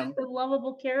love was just him. a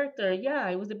lovable character. Yeah,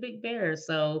 he was a big bear.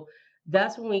 So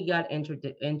that's when we got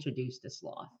introduced to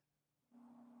Sloth.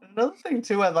 Another thing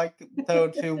too, I like though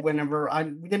too. Whenever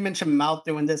we didn't mention Mouth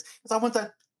doing this, because I want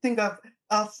to think of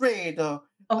Alfredo,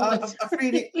 Oh, that's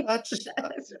Alfredi, right. That's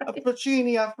right.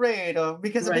 Puccini Alfredo,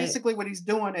 because Right. basically what he's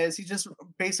doing is he's just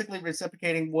basically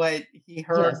reciprocating what he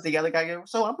heard Yes. the other guy go.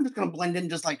 So I'm just going to blend in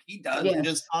just like he does and Yes.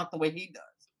 just talk the way he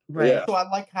does. Right. Yeah. So I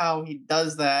like how he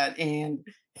does that, and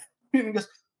he goes,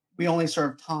 "We only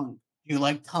serve tongue. Do you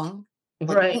like tongue?"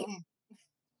 Like, Right.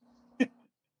 mm-mm.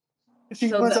 She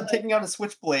So winds that up taking out a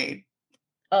switchblade.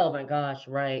 oh my gosh,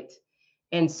 right.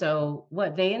 And so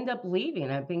what they end up leaving.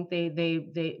 I think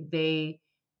they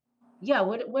yeah,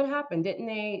 what happened? Didn't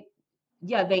they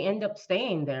yeah, they end up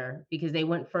staying there because they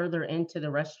went further into the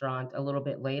restaurant a little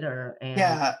bit later and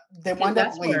Yeah, they because wind up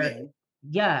that's where leaving.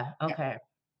 yeah, Yeah, okay.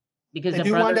 Because they the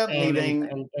do wind brother up came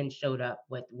leaving. and showed up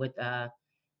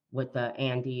with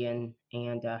Andy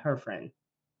and her friend.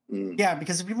 Mm. Yeah,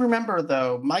 because if you remember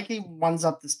though, Mikey runs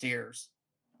up the stairs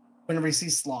whenever he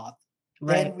sees Sloth.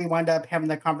 Then Right. we wind up having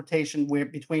that confrontation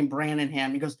with between Bran and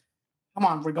him. He goes, "Come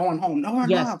on, we're going home." "No, we're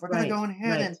Yes, not. We're gonna right, go ahead."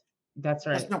 right. And That's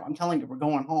he goes, right. "No, I'm telling you, we're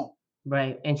going home."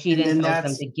 Right, and she And then then tells them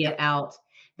that's to yeah, get out.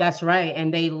 That's right,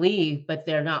 and they leave, but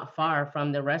they're not far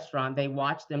from the restaurant. They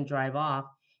watch them drive off,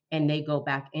 and they go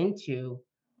back into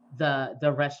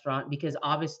the restaurant because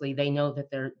obviously they know that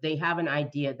they have an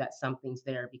idea that something's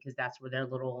there because that's where their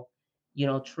little,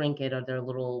 trinket or their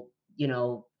little,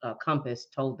 compass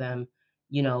told them,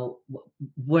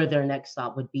 where their next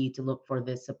stop would be to look for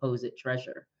this supposed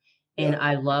treasure. And Yeah.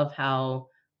 I love how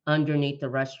underneath the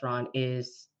restaurant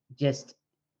is just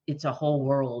it's a whole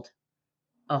world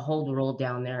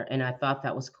down there, and I thought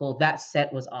that was cool. That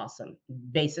set was awesome.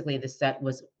 Basically, the set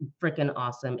was freaking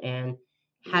awesome and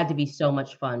had to Mm. be so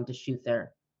much fun to shoot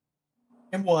there.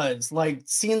 it was like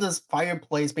seeing this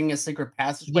fireplace being a secret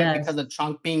passageway Yes, because of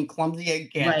Chunk being clumsy right,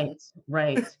 again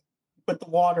right, with the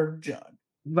water jug.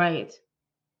 right,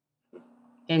 and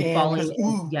And he goes, falling and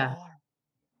 "Ooh, yeah.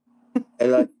 water."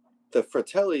 And like the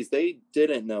Fratellis, they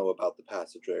didn't know about the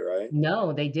passageway, right?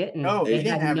 No, they didn't. No, they They They,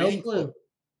 didn't had have no any clue. clue.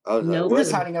 I was like, No They were what?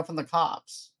 just clue. hiding out from the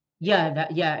cops.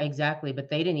 Yeah, exactly, but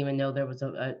they didn't even know there was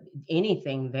a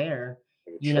anything there,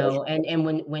 Like a treasure. and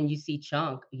when you see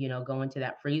Chunk, go into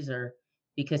that freezer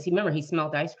because he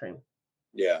smelled ice cream.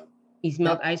 Yeah. He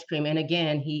smelled Yep. ice cream, and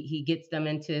again, he gets them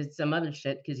into some other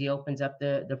shit because he opens up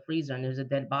the freezer and there's a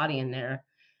dead body in there,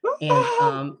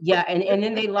 and, yeah, and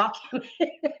then they lock him in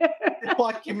They there.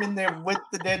 lock him in there with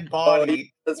the dead Oh, yeah,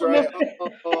 body. that's right.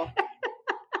 Remember Oh,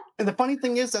 And the funny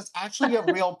thing is, that's actually a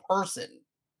real person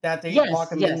that they Yes,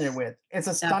 lock him in there yes, with. It's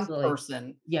a stunt absolutely.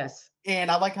 person. Yes, And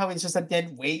I like how he's just a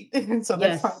dead weight. And so they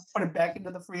try to yes, put him back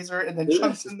into the freezer and then yes.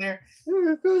 Chunk's in there.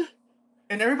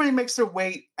 And everybody makes their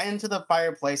way into the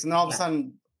fireplace. And all of a yeah,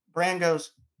 sudden, Bran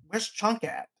goes, "Where's Chunk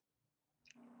at?"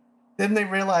 Then they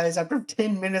realize after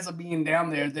 10 minutes of being down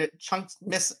there that Chunk's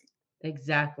missing.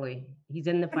 exactly. He's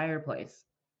in the fireplace,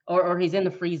 or he's in the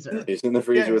And, freezer. He's in the yeah,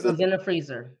 freezer he's with in it. He's the, in the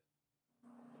freezer,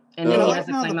 and then and I he Uh, has like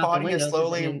to how the climb out the body is windows, I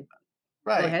slowly, mean go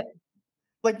right. ahead.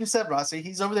 Like you said, Rossi,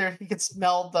 he's over there. He can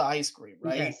smell the ice cream,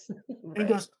 right? Yes, And he right.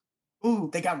 goes, "Ooh,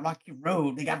 they got Rocky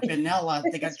Road, they got vanilla,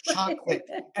 they got That's chocolate."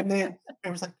 right. And then it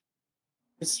was like,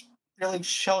 it's really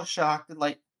shell shocked and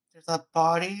like, "There's a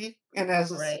body." And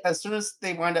Right, as soon as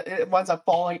they wind up, it winds up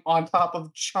falling on top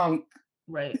of Chunk.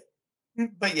 right.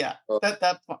 But yeah, uh,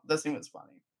 that scene was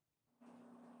funny.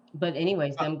 But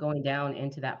anyways, Uh, them going down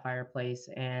into that fireplace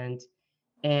and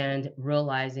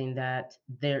realizing that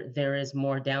there is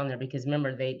more down there because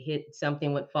remember they'd hit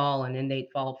something would fall and then they'd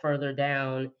fall further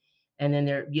down and then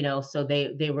so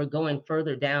they were going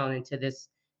further down into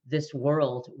this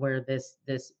world where this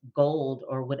gold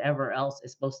or whatever else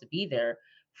is supposed to be there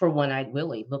for one-eyed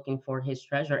Willie looking for his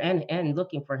treasure and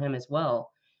looking for him as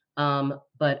well.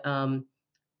 But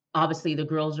obviously the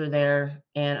girls are there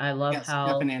and I love yes,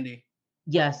 Steph and how Andy.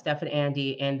 yeah, Steph and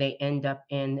Andy, and they end up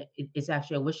in it's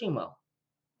actually a wishing well.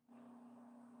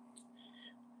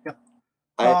 Yep.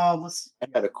 I Let's I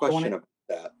had a go on question it. about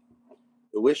that.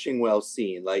 The wishing well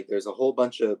scene, like there's a whole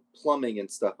bunch of plumbing and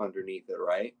stuff underneath it,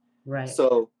 right? Right.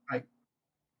 So Right.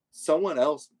 someone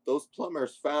else, those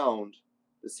plumbers found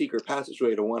the secret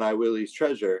passageway to One Eye Willie's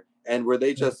treasure, and were they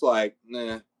Right. just like,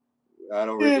 nah, I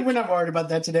don't Yeah, really we're care. not worried about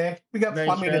that today. We got Very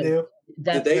plumbing to true. do. Did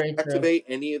That's they very true. activate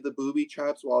any of the booby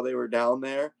traps while they were down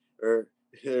there, or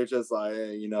they're just like,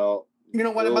 You know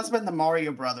what? It we'll, must have been the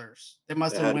Mario Brothers. They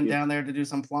must it have had to went be down there to do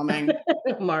some plumbing.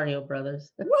 Mario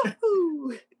Brothers.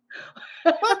 woohoo,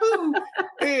 Woohoo!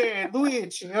 Hey,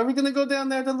 Luigi, are we gonna go down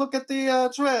there to look at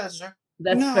the treasure?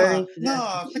 No, That's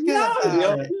no, forget no, so about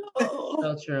no, true. it. no.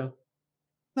 So true.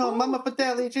 No, Mama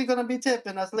Patelli, she's gonna be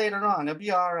tipping us later on. It'll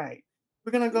be all right.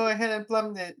 We're gonna go ahead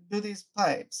and do these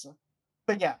pipes.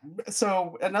 But yeah,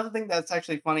 so another thing that's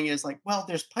actually funny is like, well,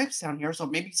 there's pipes down here, so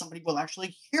maybe somebody will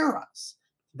actually hear us.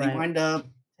 They Right. wind up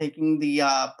taking the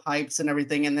pipes and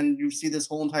everything, and then you see this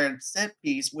whole entire set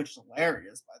piece, which is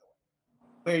hilarious, by the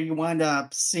way, where you wind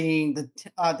up seeing the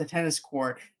tennis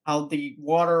court, how the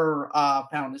water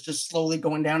fountain is just slowly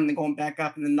going down and then going back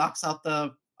up and then knocks out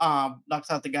the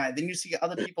guy. Then you see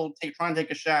other people try and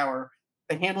take a shower.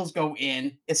 The handles go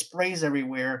in, it sprays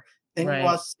everywhere. Then you Right.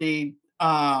 also see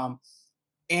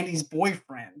Andy's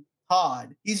boyfriend,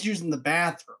 Todd. He's using the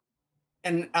bathroom.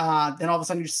 And then all of a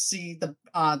sudden you see the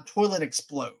toilet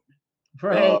explode.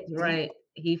 Uh, Right.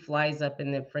 He flies up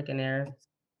in the freaking air.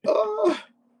 uh,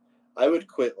 I would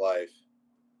quit life.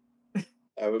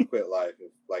 I would quit life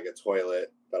if like a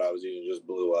toilet that I was using just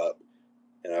blew up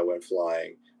and I went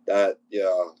flying. That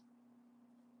yeah.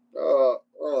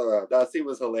 That scene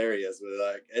was hilarious. But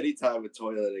like anytime a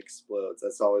toilet explodes,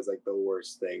 that's always like the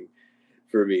worst thing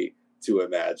for me to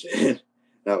imagine.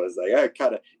 I was like, I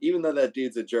kind of, even though that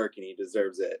dude's a jerk and he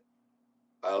deserves it,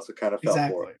 I also kind of felt for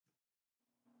Exactly.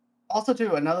 Also,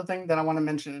 too, another thing that I want to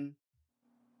mention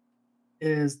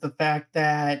is the fact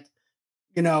that,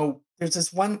 there's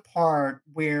this one part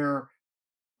where,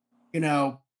 you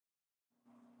know,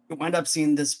 you wind up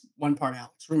seeing this one part,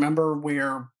 Alex. Remember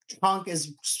where Chunk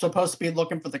is supposed to be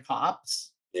looking for the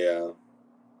cops? him. Yeah.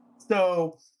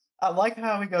 So I like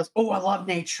how he goes, "Oh, I love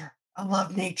nature. I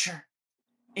love nature."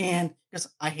 And because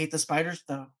I hate the spiders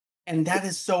though. And that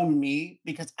is so me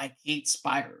because I hate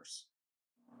spiders.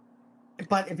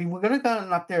 But if he would have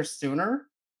gotten up there sooner,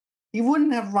 he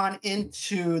wouldn't have run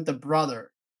into the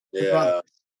brother. Yeah.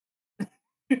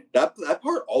 That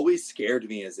part always scared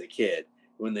me as a kid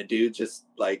when the dude just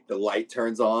like the light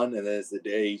turns on and then as the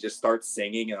day he just starts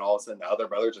singing and all of a sudden the other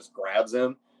brother just grabs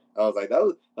him. I was like, that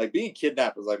was like being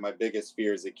kidnapped was like my biggest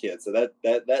fear as a kid. So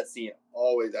that scene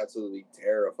always absolutely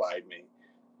terrified me.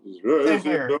 Same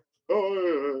here.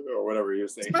 Or whatever he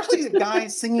was saying. Especially the guy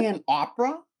singing an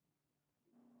opera,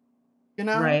 you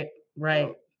know?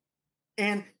 Right.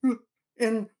 And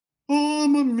and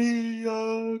Mamma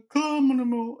Mia, come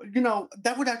on,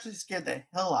 that would actually scare the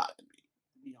hell out of me,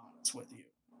 to be honest with you.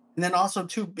 And then also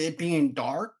too, it being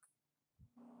dark,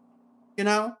 you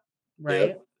know? Yep.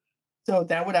 Right. So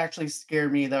that would actually scare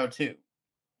me though too.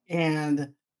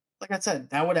 And like I said,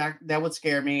 that would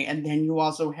scare me. And then you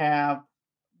also have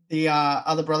the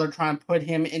other brother trying to put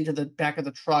him into the back of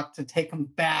the truck to take him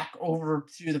back over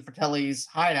to the Fratelli's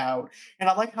hideout. And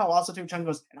I like how also too Chung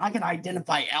goes, and I can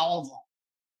identify all of them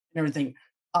and everything.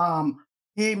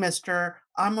 Hey, Mister,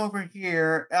 I'm over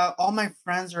here. All my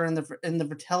friends are in the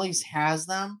Fratelli's has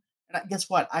them, and guess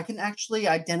what? I can actually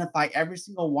identify every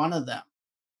single one of them.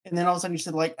 And then all of a sudden you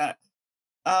said like, uh,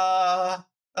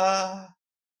 uh,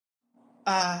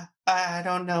 I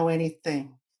don't know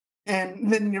anything.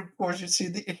 And then of course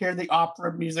you hear the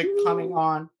opera music coming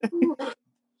on.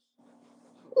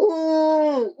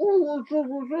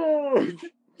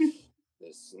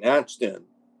 They snatched him.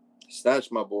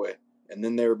 Snatched my boy. And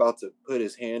then they were about to put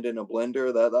his hand in a blender.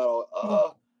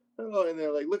 And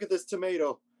they're like, look at this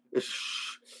tomato.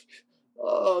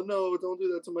 Oh no, don't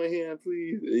do that to my hand,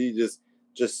 please. He just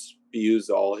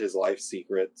spews all his life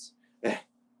secrets.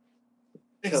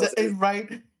 Exactly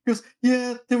right. Because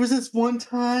yeah, there was this one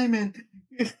time, and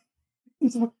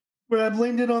where I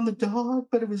blamed it on the dog,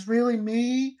 but it was really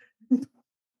me.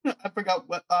 I forgot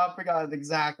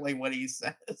exactly what he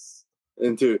says.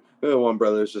 And two, one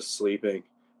brother is just sleeping.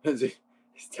 He's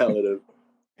telling him.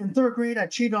 In third grade, I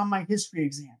cheated on my history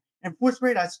exam. In fourth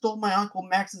grade, I stole my Uncle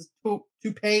Max's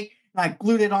toupee and I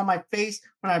glued it on my face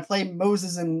when I played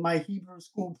Moses in my Hebrew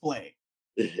school play.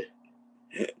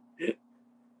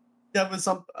 That was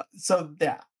so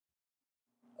yeah.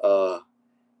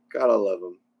 Gotta love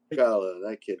him. Gotta love him.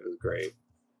 That kid was great.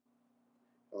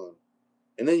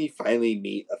 And then you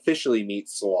finally officially meet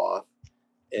Sloth.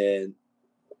 And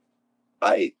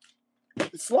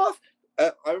Sloth,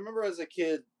 I remember as a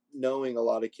kid knowing a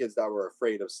lot of kids that were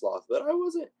afraid of Sloth, but I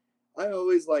wasn't. I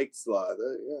always liked Sloth.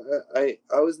 I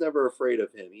was never afraid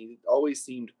of him. He always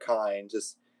seemed kind.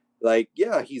 Just like,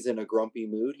 yeah, he's in a grumpy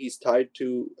mood. He's tied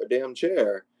to a damn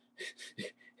chair,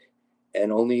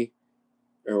 and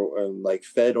like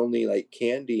fed only like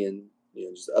candy and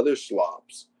just other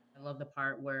slops. I love the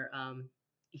part where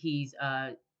he's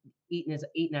eating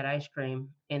that ice cream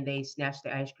and they snatch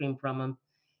the ice cream from him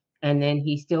and then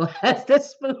he still has the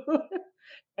spoon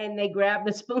and they grab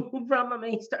the spoon from him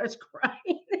and he starts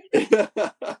crying. I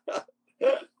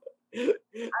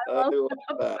I love love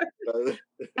that that. part.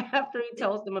 After he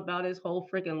tells them about his whole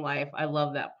freaking life. I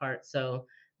love that part. So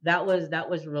that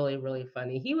was really, really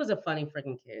funny. He was a funny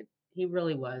freaking kid. He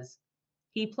really was.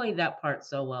 He played that part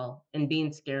so well and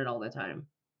being scared all the time.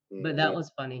 But that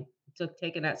was funny. Took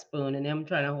taking that spoon and him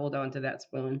trying to hold on to that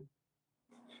spoon.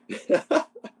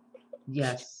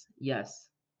 Yes, yes.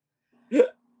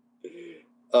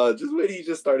 Just when he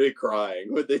just started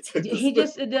crying when they took the He spoon.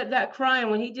 just that crying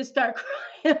when he just started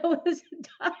crying, I was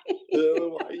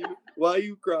dying. Why are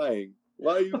you crying?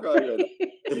 Why are you crying right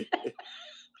now?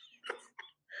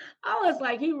 I was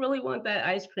like, he really want that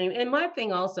ice cream. And my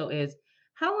thing also is,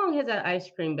 how long has that ice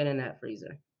cream been in that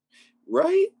freezer?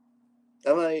 Right?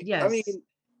 I'm like, I Yes. mean,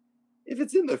 if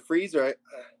it's in the freezer, it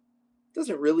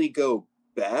doesn't really go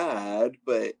bad,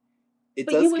 but it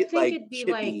But you does would get think like it'd be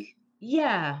like, chippy.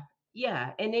 yeah,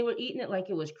 yeah. And they were eating it like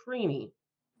it was creamy.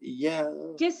 Yeah.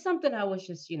 Just something I was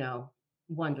just,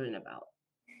 wondering about.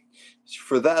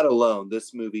 For that alone,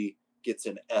 this movie gets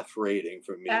an F rating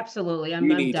from me. Absolutely. I'm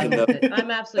You I'm need to done know with it. I'm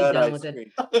absolutely that done ice with it.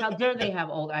 cream. How dare they have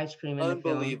old ice cream in the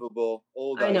film? Unbelievable.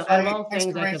 Old I know, ice of cream. Right? all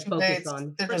things I could Expiration focus dates,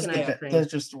 on, they're freaking just the ice Yeah. they're cream.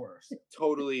 just the worst.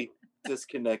 Totally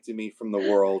disconnected me from the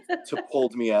world, to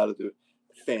pulled me out of the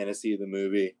fantasy of the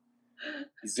movie.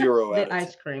 0 out The of 10.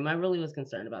 ice cream, I really was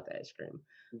concerned about the ice cream.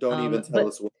 Don't even tell But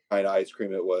us what kind of ice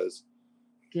cream it was.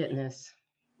 goodness.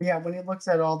 Yeah, when he looks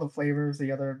at all the flavors,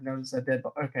 the other notice I did,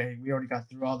 but okay, we already got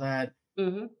through all that.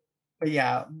 Mhm. But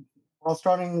yeah, while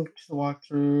starting to walk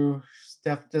through,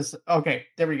 Steph just okay,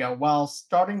 there we go. While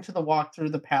starting to the walk through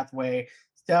the pathway,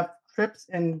 Steph trips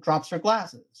and drops her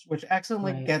glasses, which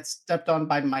accidentally Right. gets stepped on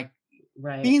by Mike.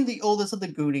 Right. Being the oldest of the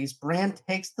Goonies, Brand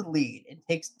takes the lead and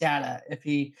takes data if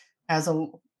he has a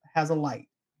has a light.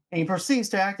 And he proceeds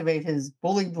to activate his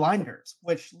bully blinders,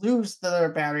 which lose their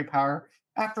battery power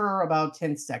after about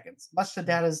 10 seconds. Much to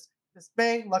Data's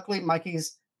dismay, luckily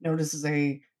Mikey's notices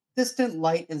a distant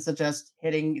light and suggests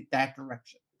heading that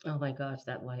direction. Oh my gosh,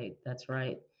 that light. That's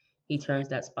right. He turns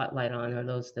that spotlight on or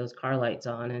those car lights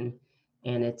on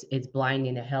and it's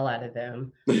blinding the hell out of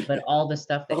them. But all the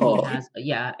stuff that he Oh, has,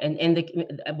 yeah, and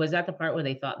the was that the part where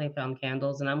they thought they found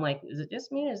candles? And I'm like, is it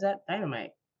just me or is that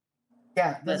dynamite?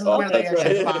 Yeah, this But is oh, where okay, they that's it's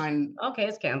actually candles. right. find. Okay,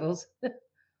 it's candles.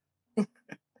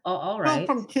 All Well, right.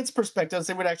 from kids' perspectives,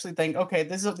 they would actually think, okay,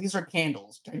 these are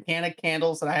candles, gigantic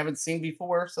candles that I haven't seen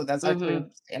before. So that's actually Mhm.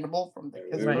 understandable from the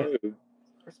kids' Right.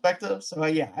 perspective. So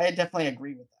yeah, I definitely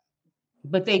agree with that.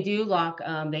 But they do lock,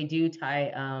 they do tie,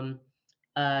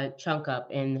 Chunk up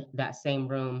in that same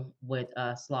room with,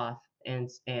 Sloth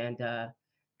and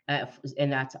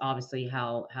that's obviously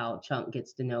how Chunk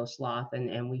gets to know Sloth,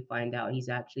 and we find out he's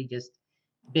actually just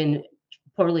been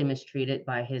poorly mistreated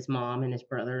by his mom and his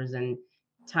brothers, and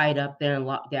tied up there and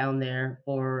locked down there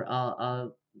for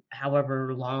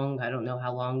however long. I don't know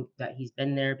how long that he's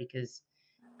been there because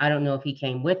I don't know if he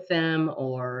came with them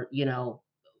or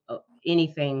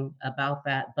anything about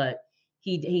that, but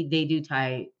he they do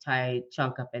tie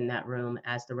Chunk up in that room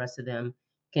as the rest of them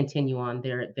continue on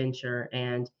their adventure,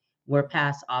 and we're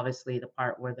past obviously the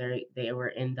part where they were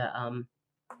in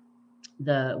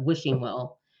the wishing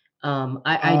well.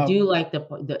 I do Um, like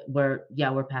the where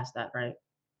yeah we're past that, right?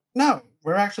 no,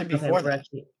 we're actually Okay, before we're that.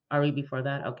 actually are we before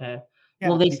that? Okay.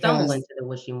 Well, Yeah, they stumble because into the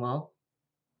wishing well.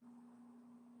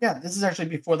 yeah, this is actually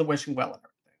before the wishing well and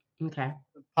everything. Okay.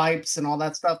 The pipes and all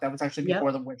that stuff. That was actually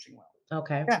before Yep. the wishing well.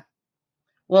 Okay. Yeah, so it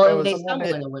Well, was they a little stumble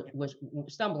bit. in the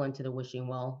stumble into the wishing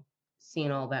well,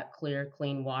 seeing all that clear,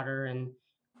 clean water and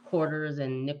quarters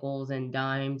and nickels and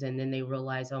dimes, and then they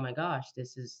realize, oh my gosh,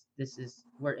 this is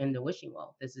we're in the wishing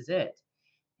well. This is it.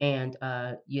 And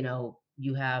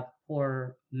you have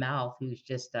poor Mouth who's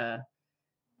just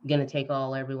gonna take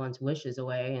all everyone's wishes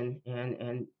away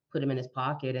and put them in his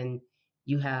pocket. And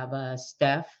you have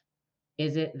Steph,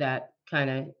 is it that kind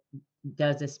of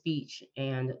does a speech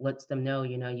and lets them know,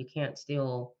 you can't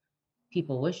steal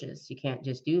people wishes. You can't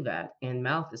just do that. And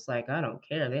Mouth is like, I don't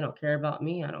care. They don't care about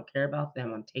me. I don't care about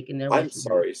them. I'm taking their I'm wishes.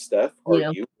 And sorry, Steph. Are you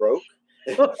know, you broke?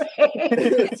 right.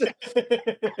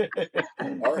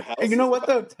 our And you house know is what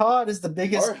about though? Todd is the our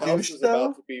biggest house douche is about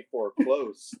though. to be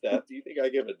foreclosed, Steph. Do you think I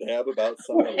give a damn about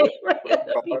someone Right, with right. a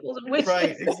The car? people's Right,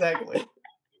 wishes. exactly.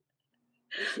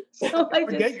 So I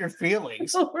Forget just your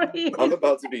feelings, I'm right.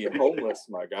 about to be homeless,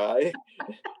 my guy.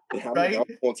 I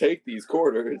right? won't take these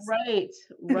quarters. Right,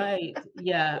 right.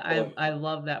 Yeah, I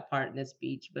love that part in the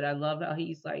speech, but I love how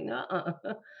he's like, "Nuh-uh,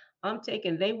 I'm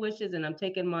taking they wishes and I'm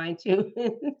taking mine too."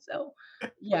 So,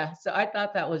 yeah, so I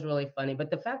thought that was really funny.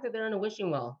 But the fact that they're in a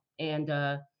wishing well and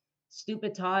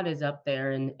stupid Todd is up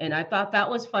there and I thought that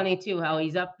was funny too, how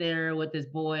he's up there with his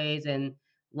boys and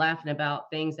laughing about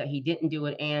things that he didn't do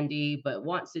with Andy, but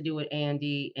wants to do with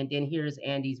Andy, and then hears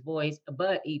Andy's voice,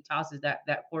 but he tosses that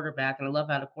quarter back, and I love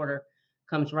how the quarter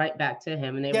comes right back to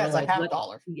him, and they Yeah, it's a realize half what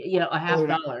dollar, a believe half it or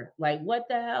not. dollar, like what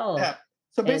the hell? Yeah.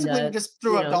 So And basically, we just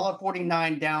threw you a know, dollar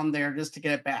 49 down there just to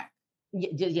get it back.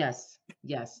 yes,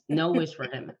 yes, no wish for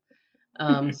him.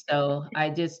 So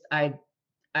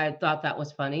I thought that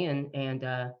was funny, and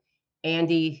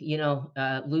Andy,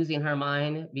 losing her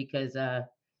mind because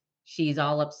she's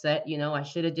all upset. I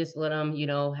should have just let him,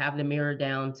 have the mirror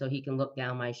down so he can look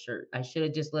down my shirt. I should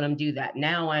have just let him do that.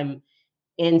 Now I'm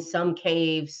in some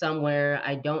cave somewhere.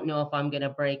 I don't know if I'm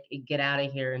gonna get out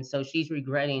of here. And so she's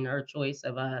regretting her choice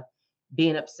of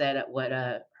being upset at what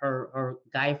her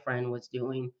guy friend was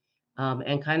doing.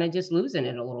 And kind of just losing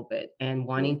it a little bit and Mhm.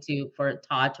 wanting to for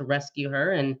Todd to rescue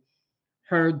her and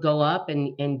her go up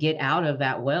and get out of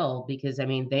that well because I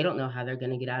mean they don't know how they're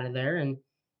gonna get out of there and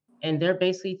they're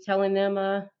basically telling them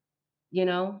you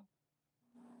know,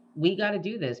 we got to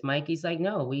do this. Mikey's like,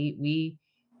 no, we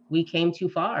came too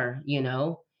far,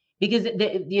 because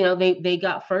they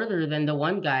got further than the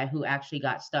one guy who actually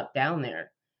got stuck down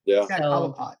there. Yeah. Yeah, So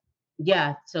Cobblepot.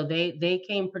 yeah, so they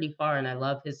came pretty far, and I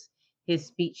love his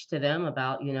speech to them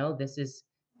about this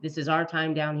is our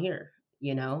time down here,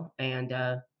 and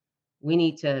we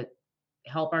need to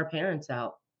help our parents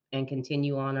out and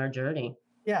continue on our journey.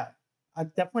 Yeah, I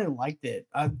definitely liked it.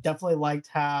 I definitely liked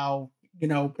how,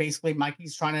 basically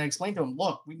Mikey's trying to explain to him,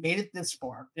 look, we made it this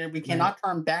far. We Right, cannot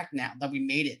turn back now that we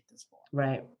made it this far,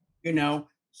 right,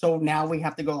 So now we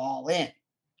have to go all in.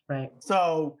 right,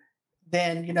 So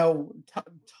then,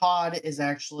 Todd is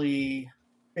actually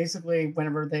basically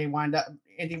whenever they wind up,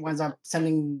 Andy winds up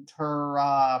sending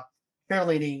her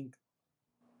cheerleading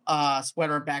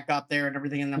sweater back up there and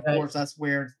everything. And of right, course, that's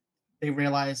where they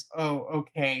realize, oh,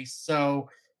 okay, so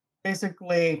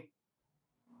basically,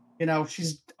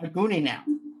 she's a Goonie now,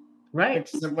 right.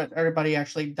 which is what everybody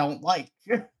actually don't like,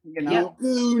 Yep. You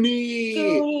Goonie.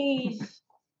 Goonies,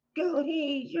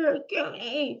 Goonies, you're a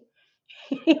Goonie.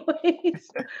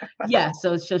 Anyways, yeah,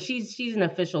 so she's an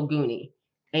official Goonie,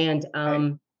 and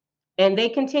Right? and they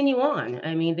continue on.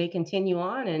 I mean, they continue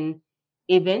on, and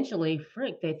eventually,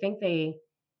 frick, they think they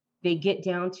get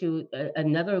down to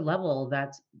another level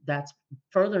that's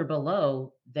further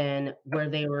below than where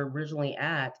they were originally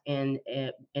at in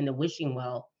the wishing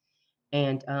well,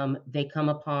 and they come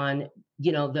upon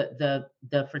the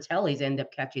Fratellis end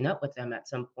up catching up with them at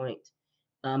some point,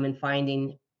 and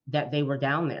finding that they were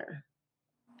down there.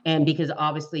 And because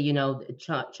obviously,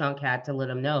 Chunk had to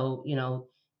let him know,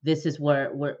 this is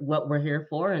what we're here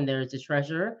for, and there's a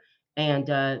treasure. And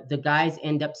the guys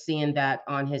end up seeing that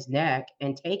on his neck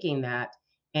and taking that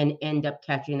and end up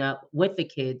catching up with the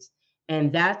kids.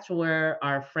 And that's where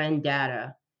our friend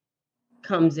Data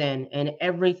comes in, and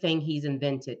everything he's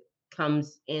invented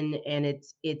comes in, and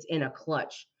it's in a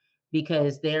clutch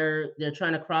because they're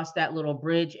trying to cross that little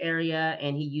bridge area,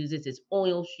 and he uses his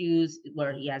oil shoes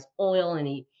where he has oil, and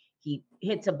he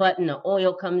hits a button, the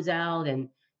oil comes out, and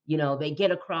they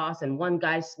get across, and one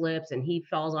guy slips and he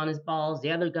falls on his balls,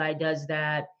 the other guy does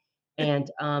that. And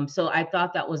so I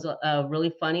thought that was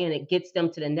really funny, and it gets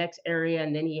them to the next area,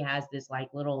 and then he has this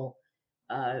like little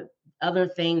uh other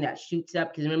thing that shoots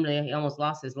up because remember he almost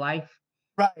lost his life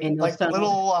Right. in those Like the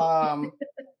tunnels. little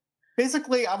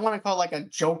basically I want to call it like a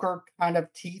Joker kind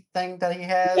of teeth thing that he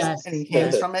has and Yes, he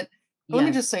hangs yes, from it. But let me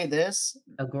yes, just say this.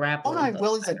 a grappling One-Eye hook.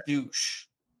 Willie's a douche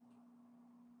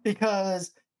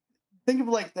because think of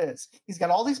it like this. He's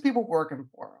got all these people working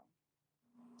for him.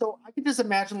 So I could just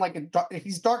imagine like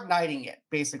he's Dark Knighting it,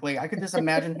 basically. I could just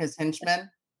imagine his henchmen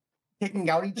taking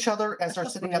out each other as they're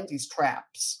setting up Right, these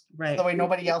traps. So that right, way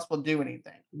nobody else will do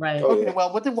anything. right, Oh Okay, yeah.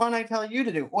 well, what did One Eye tell you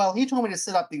to do? Well, he told me to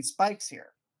set up these spikes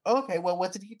here. Okay, well,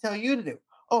 what did he tell you to do?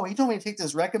 Oh, he told me to take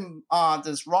this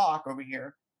rock over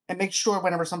here and make sure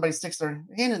whenever somebody sticks their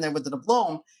hand in there with it to blow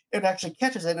them, it actually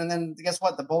catches it, and then guess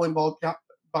what? The bowling ball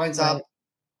binds right,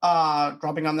 up,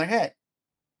 dropping on their head.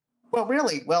 Well,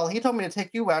 really? Well, he told me to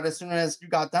take you out as soon as you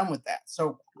got done with that.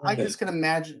 So I right. just can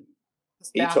imagine the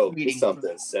He staff told me meeting.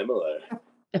 something similar.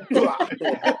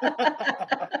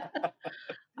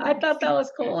 I thought that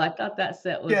was cool. I thought that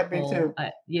set was Yeah, me cool. too.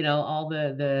 All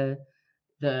the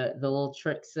little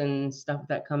tricks and stuff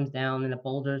that comes down and the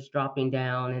boulders dropping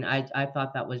down, and I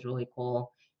thought that was really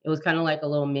cool. It was kind of like a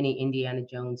little mini Indiana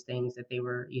Jones things that they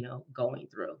were, going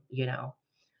through.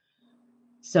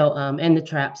 So, and the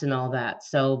traps and all that.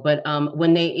 So, but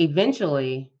when they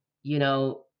eventually,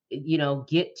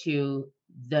 get to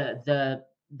the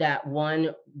that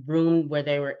one room where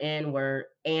they were in, where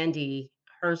Andy,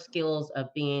 her skills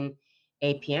of being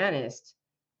a pianist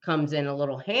comes in a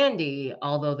little handy,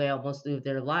 although they almost lose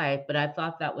their life. But I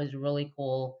thought that was really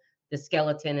cool. The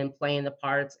skeleton and playing the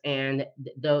parts, and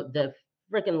the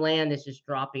freaking land is just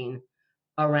dropping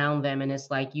around them, and it's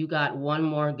like, "You got one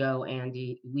more go,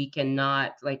 Andy. We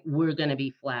cannot like, we're gonna be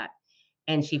flat."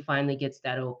 And she finally gets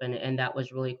that open, and that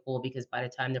was really cool because by the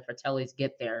time the Fratellis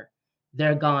get there,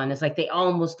 they're gone. It's like they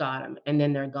almost got him, and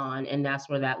then they're gone, and that's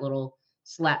where that little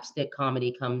slapstick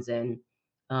comedy comes in.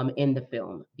 in the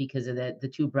film because of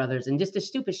the two brothers and just the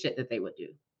stupid shit that they would do.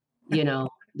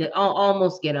 That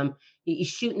almost get him. He's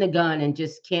shooting a gun and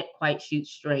just can't quite shoot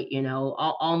straight.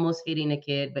 Almost hitting a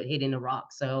kid, but hitting a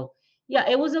rock. So yeah,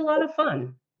 it was a lot of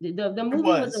fun. The It movie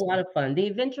was a was. lot of fun. The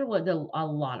adventure was a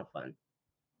lot of fun.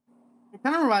 It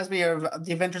kind of reminds me of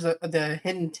the Adventures of the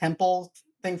Hidden Temple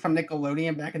thing from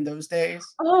Nickelodeon back in those days.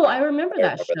 Oh, I remember I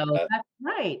that remember show. that. That's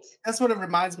right. That's what it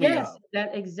reminds me Yes, of.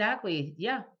 that exactly.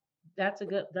 Yeah. That's a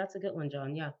good one,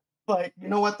 John. Yeah. But you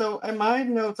know what though? In my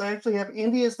notes, I actually have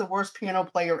Indy is the worst piano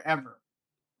player ever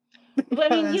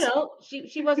But I mean, because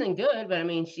she wasn't good, but I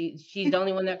mean, she's the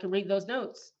only one that could read those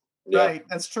notes. Yeah. right,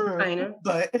 that's true. Kinda.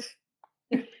 But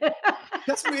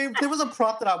that's me. If there was a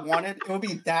prop that I wanted, it would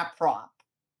be that prop.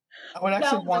 I would That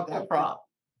actually was a want cool that prop. prop.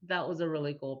 That was a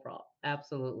really cool prop.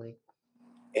 Absolutely.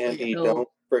 But yeah, Andy, So don't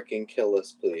freaking kill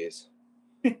us, please.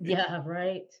 yeah,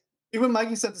 right. even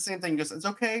Mikey said the same thing. He goes, "It's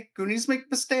okay. Goonies make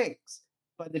mistakes,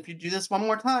 but if you do this one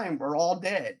more time, we're all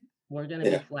dead." We're gonna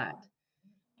be Yeah. flat.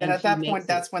 And And at she that point, makes it.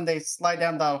 that's when they slide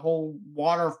down the whole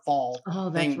waterfall Oh,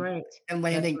 that's thing right. and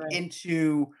That's landing right.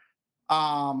 into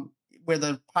where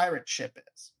the pirate ship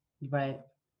is. Right.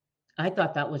 I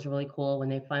thought that was really cool when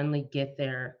they finally get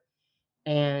there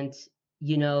and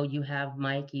you have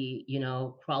Mikey,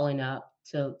 crawling up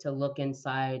to look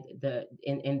inside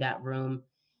in that room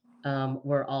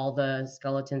where all the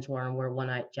skeletons were and where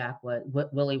One-Eyed Jack was,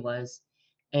 Willie was,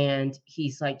 and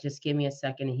he's like, "Just give me a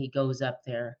second," and he goes up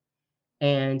there,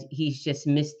 and he's just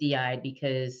misty-eyed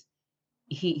because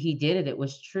he did it. It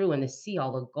was true, and to see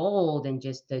all the gold and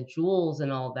just the jewels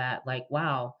and all that, like,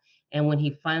 wow. And when he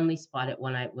finally spotted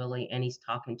One-Eyed Willie and he's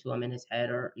talking to him in his head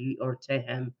or to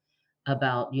him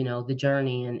about, the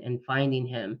journey and finding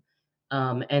him,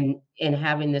 and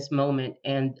having this moment,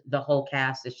 and the whole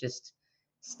cast is just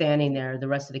standing there, the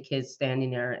rest of the kids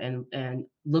standing there and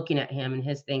looking at him, and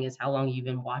his thing is, "How long you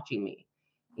been watching me?"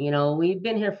 "We've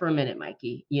been here for a minute,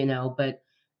 Mikey," but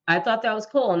I thought that was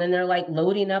cool, and then they're, like,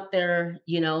 loading up their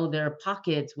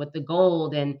pockets with the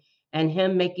gold and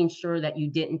him making sure that you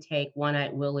didn't take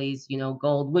One-Eyed Willie's,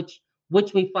 gold,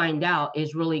 which we find out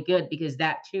is really good because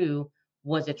that too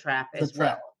was a trap The as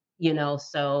well, trap.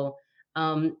 so,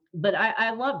 but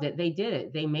I loved it. They did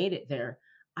it. They made it there.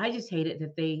 I just hated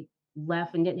that they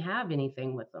left and didn't have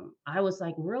anything with them. I was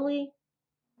like, "Really?"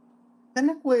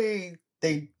 Technically,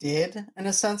 they did in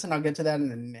a sense, and I'll get to that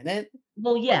in a minute.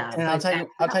 Well, yeah, And but at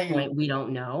I'll that tell you. point, we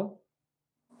don't know.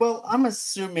 Well, I'm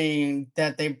assuming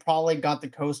that they probably got the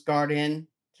Coast Guard in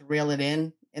to reel it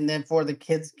in, and then for the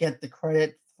kids get the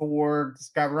credit for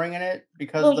discovering it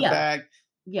because Well, of the yeah, fact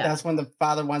yeah. that's when the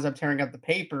father winds up tearing up the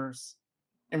papers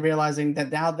and realizing that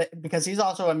now that because he's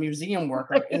also a museum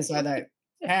worker inside that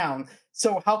town.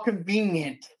 So how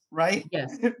convenient, right?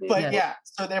 Yes, But Mhm. yes. yeah,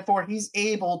 so therefore he's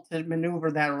able to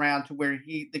maneuver that around to where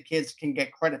the kids can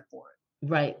get credit for it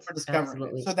Right, for discovering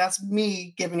it. absolutely. So that's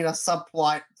me giving it a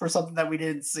subplot for something that we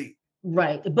didn't see.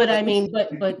 Right, but I But mean, but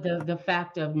the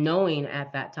fact of knowing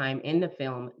at that time in the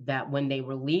film that when they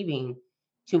were leaving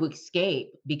to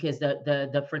escape because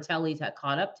the Fratellis had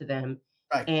caught up to them,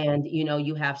 right, and,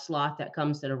 you have Sloth that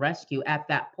comes to the rescue at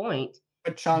that point,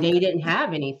 a chunk. they didn't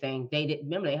have anything. They didn't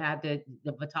remember they had the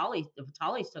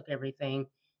Vitalis took everything.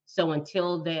 So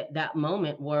until that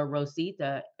moment where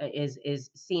Rosita is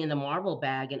seeing the marble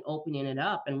bag and opening it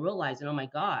up and realizing, "Oh my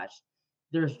gosh,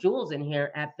 there's jewels in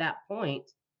here," at that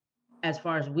point, as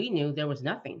far as we knew, there was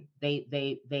nothing.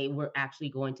 They were actually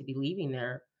going to be leaving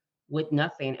there with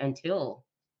nothing until,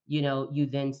 you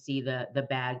then see the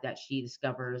bag that she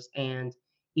discovers and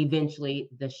eventually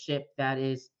the ship that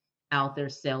is out there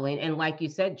sailing. And like you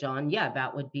said, John, yeah,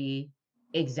 that would be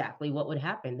exactly what would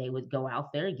happen. They would go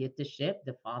out there, get the ship,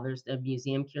 the father's the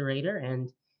museum curator,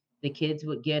 and the kids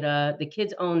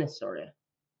own Astoria.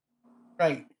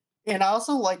 Right. And I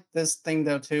also like this thing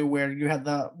though too, where you have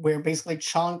the where basically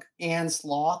Chunk and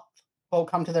Sloth both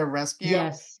come to their rescue.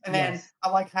 Yes, And then yes, I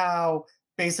like how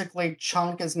basically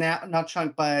Chunk is now not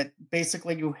Chunk, but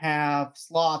basically you have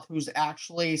Sloth who's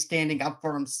actually standing up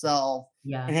for himself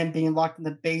yeah. and him being locked in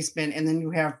the basement. And then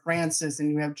you have Francis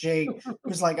and you have Jake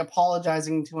who's like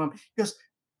apologizing to him. Goes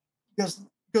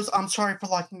goes, "I'm sorry for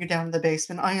locking you down in the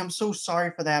basement. I am so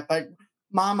sorry for that, but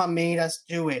mama made us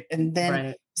do it." And then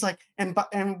Right, he's like, and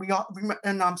we all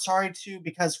and I'm sorry too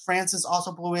because Francis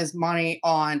also blew his money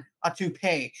on a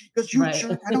toupee. He goes, "You right.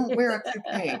 jerk, I don't wear a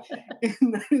toupee."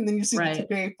 And then you see the Right,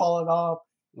 toupee falling off.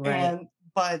 right. And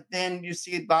but then you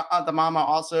see the mama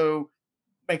also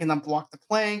making them block the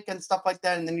plank and stuff like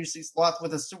that. And then you see Sloth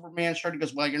with a Superman shirt. He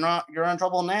goes, "Well, you're in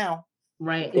trouble now."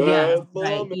 Right, yeah, Bad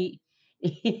right, mama.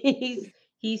 he's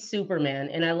he's Superman,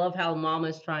 and I love how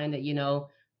Mama's trying to,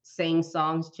 sang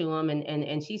songs to him,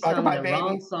 and she sung Rockabye the wrong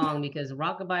Baby. song because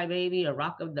Rockabye Baby or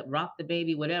Rock the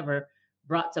Baby, whatever,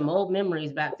 brought some old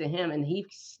memories back to him, and he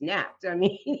snapped. I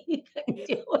mean, he couldn't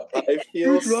deal with I it.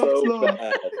 feel Huge rock so sloth.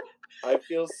 bad. I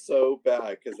feel so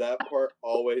bad because that part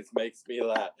always makes me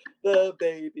laugh. The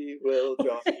baby will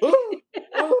drop.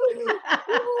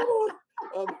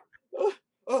 Um, uh,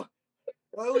 uh,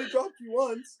 I only dropped you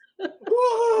once.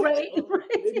 Right, Maybe right.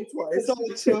 That's twice.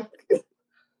 all it took.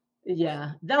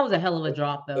 Yeah, that was a hell of a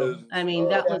drop, though. I mean,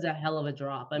 that Uh, Yeah, was a hell of a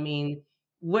drop. I mean,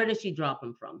 where did she drop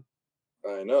him from?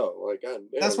 I know. Like, God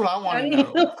that's damn. what I want I to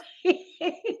mean, know.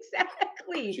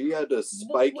 exactly. She had to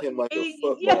spike him like a Yeah,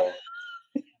 football.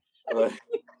 Like,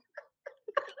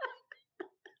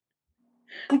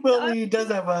 Well, I he does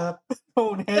have a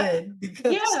cone head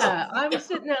because yeah, I'm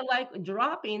sitting there like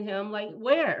dropping him, like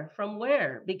where? From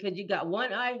where? Because you got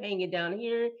one eye hanging down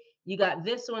here, you got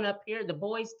this one up here, the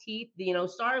boy's teeth,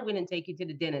 sorry we didn't take you to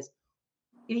the dentist.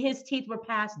 His teeth were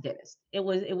past dentist. It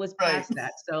was right. past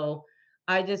that. So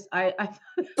I thought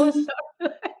it was so I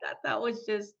thought that was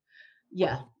just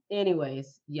yeah.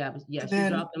 Anyways, yeah, yeah, And she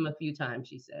then dropped him a few times,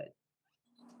 she said.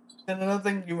 another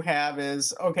thing you have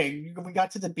is okay. We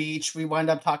got to the beach. We wind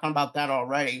up talking about that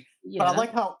already. But I Yeah.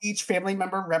 like how each family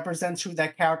member represents who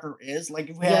that character is. Like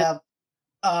Yeah.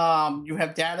 you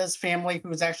have Dada's family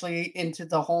who's actually into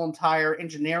the whole entire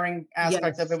engineering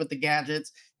aspect of it Yes. with the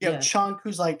gadgets. You have Yes. Chunk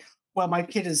who's like, well, my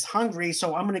kid is hungry,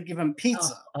 so I'm gonna give him Oh,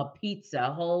 pizza. a pizza,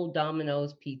 a whole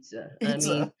Domino's pizza. I mean,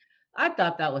 Pizza, I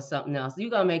thought that was something else. You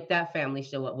gonna make that family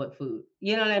show up with food.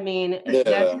 You know what I mean? That's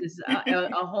yeah. just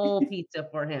a whole pizza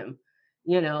for him.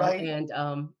 right? And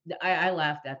I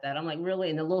laughed at that. I'm like, really?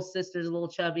 And the little sister's a little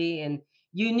chubby, and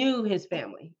you knew his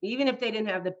family, even if they didn't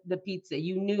have the pizza.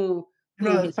 You knew You who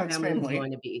know that's his Chunk's family was family.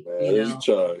 going to be. Man, there's a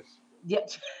choice. Yeah.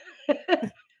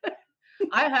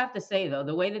 I have to say though,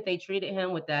 the way that they treated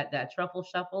him with that truffle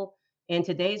shuffle in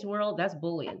today's world, that's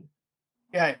bullying.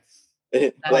 Yeah,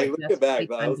 That's Like, right. looking that's back, big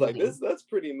though, I time was like, bullying. that's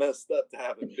pretty messed up to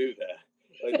have him do that.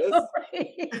 Like, that's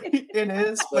Right. It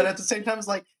is, but like, at the same time, it's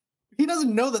like he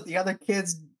doesn't know that the other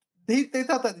kids they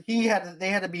thought that they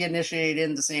had to be initiated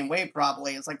in the same way.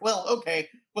 Probably, it's like, well, okay,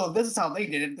 well, this is how they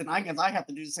did it, then I guess I have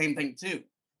to do the same thing too.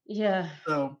 Yeah,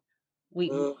 So,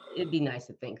 uh, it'd be nice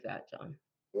to think that, John.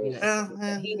 Be that's- nice to think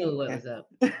that. He knew what okay. was up.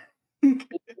 He knew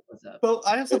what was up. Well,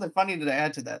 I have something funny to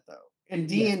add to that though. In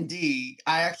D Yeah. and D,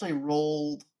 I actually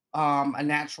rolled a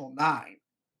natural 9.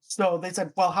 So they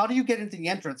said, "Well, how do you get into the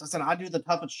entrance?" I said, "I do the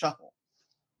toughest shuffle."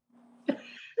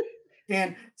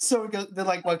 And so they're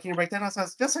like, "Well, can you break that?" I said,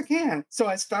 "Yes, I can." So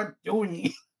I start doing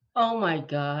it. Oh my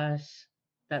gosh.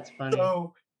 That's funny.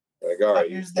 So like, all I right,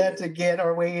 you used did that it. to get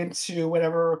our way into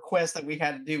whatever quest that we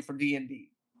had to do for D and D.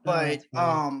 Oh, But that's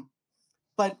funny.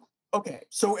 but okay,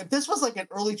 so if this was like an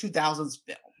early 2000s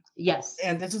film, Yes.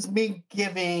 and this is me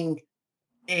giving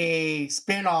a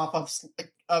spin-off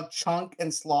of Chunk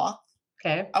and Sloth,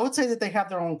 Okay. I would say that they have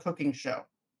their own cooking show.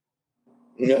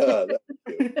 Yeah, that's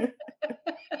cute.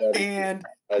 And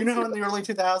That is cute. you I'd know see how in the early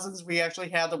 2000s we actually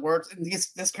had the words, and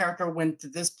this character went to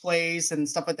this place and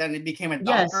stuff like that, and he became a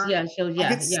Yes, doctor. yeah, so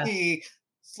I could yeah. see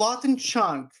Sloth and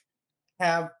Chunk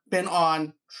have been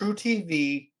on True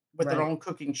TV with their Right. own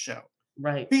cooking show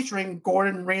Right. featuring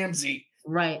Gordon Ramsay.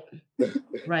 Right.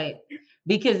 Right.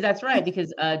 Because that's right,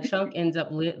 because Chunk ends up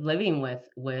living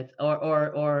with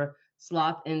or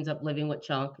Sloth ends up living with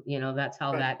Chunk, that's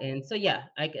how Right. that ends. So yeah,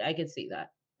 I could see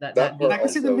that. that That'd be And I part could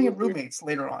fun. see them also being was weird. roommates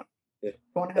later on. Yeah.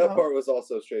 Go on ahead. That part was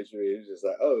also strange to me. It's just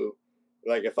like, oh,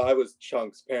 like if I was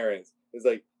Chunk's parents, it's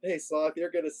like, hey, Sloth,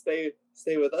 you're gonna stay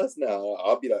with us now.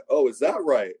 I'll be like, oh, is that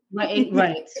right? Right,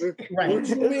 right, right. What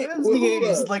you mean? It's the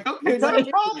 80s. What? Like, okay, not a Right.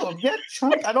 problem. Yeah,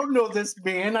 Chunk, I don't know this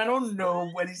man. I don't know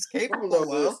what he's I don't know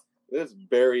capable of. this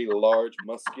very large,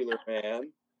 muscular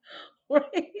man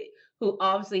Right. Who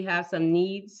obviously have some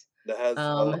needs. that has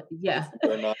a lot of Yeah. needs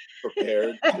we're not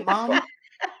prepared to Mom,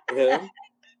 find him.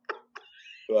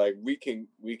 Like we can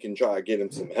try to get him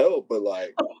some help, but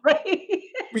like Right.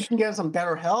 we can get some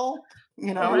better help.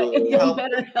 You know, Right. Yeah. You help.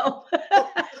 better help.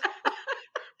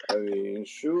 I mean,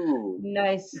 shoot,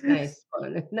 Nice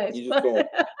fun. Nice you just fun.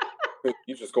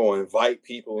 you just go invite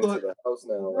people into Look, the house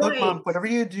now. look, Right. Mom, whatever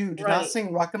you do, do not Right.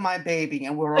 sing "Rockin' My Baby,"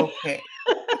 and we're okay.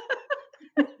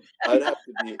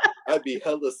 I'd be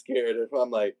hella scared if I'm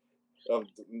like,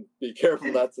 be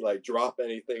careful not to like drop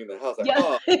anything in the house. Like, Yeah.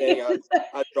 oh dang,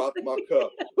 I dropped my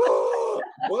cup. Oh,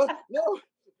 what? No,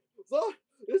 it's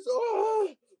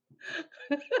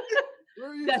where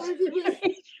are you That's taking me?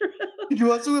 very true. Could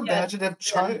you also Yeah. imagine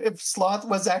if Sloth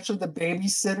was actually the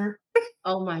babysitter?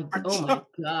 Oh my For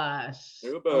gosh.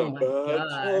 You've Oh been my bad,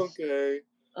 gosh. Chunky.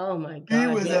 Oh my He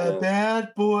god, was yeah. a Yeah.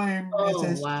 bad boy, Oh,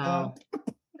 Mrs. wow.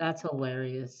 Trump. That's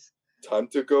hilarious. Time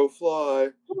to go fly.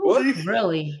 Ooh, What?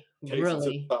 really? Takes it to the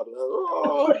Really? top of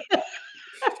the head.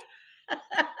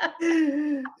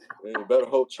 Oh, you better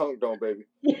hope Chunk don't, baby.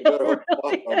 You better hope Spot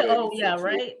Right. don't, baby. Oh, yeah, Since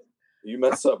right? you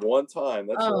mess up one time,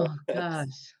 that's your Oh, ass.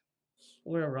 gosh.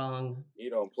 We're wrong. You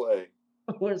don't play.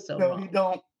 We're so No, he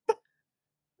wrong.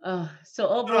 don't. So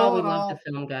But overall, all we in love the all,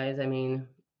 film, guys. I mean,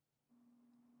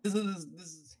 this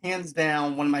is hands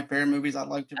down one of my favorite movies I'd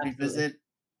like to absolutely. revisit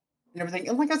and everything.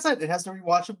 And like I said, it has the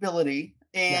rewatchability,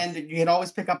 and Yes. you can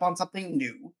always pick up on something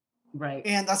new. Right.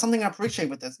 And that's something I appreciate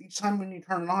with this. Each time when you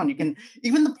turn it on, you can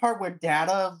even the part where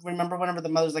Data, remember whenever the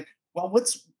mother's like, "Well,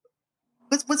 what's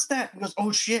that?" He goes,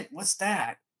 "Oh shit, what's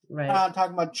that?" Right.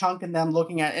 Talking about Chunk and them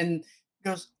looking at, and he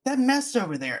goes, "That mess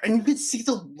over there," and you could see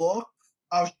the look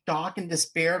of shock and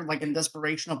despair, like in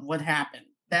desperation of what happened.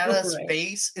 Data's Right.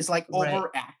 face is like Right.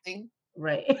 overacting,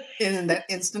 Right. and in that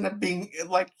instant of being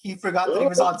like he forgot that he Oh,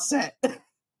 was on set. That's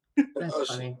oh,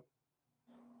 funny.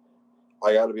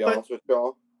 I gotta be But honest with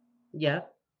y'all. Yeah.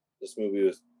 This movie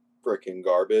was freaking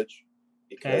garbage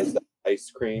because Okay. that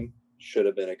ice cream should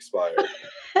have been expired.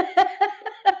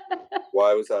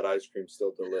 Why was that ice cream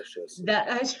still delicious? That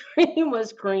ice cream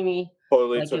was creamy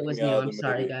Totally like it took was me new. out of I'm the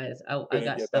sorry, movie. guys. I Couldn't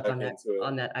got get stuck back into it.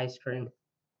 on that ice cream.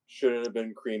 Shouldn't have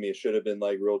been creamy. It should have been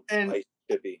like real and ice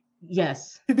chippy.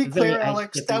 Yes. to be Very clear, ice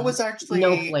Alex, that chippy. was No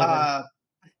actually flavor.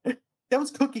 that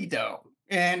was cookie dough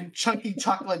and chunky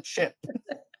chocolate chip.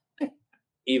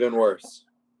 Even worse.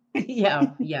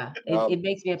 Yeah. Yeah. Um, It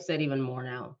makes me upset even more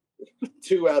now.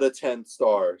 2 out of 10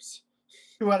 stars.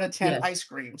 2 out of 10 Yes. ice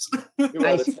creams. 2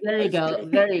 out of 10 There you ice go.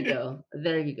 cream. There you go.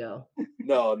 There you go.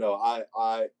 No,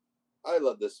 I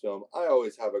love this film. I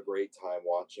always have a great time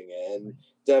watching it, and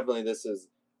definitely this is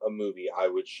a movie I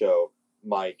would show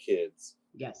my kids.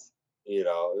 Yes. You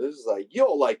know, this is like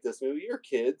you'll like this movie. You're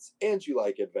kids, and you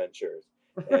like adventures,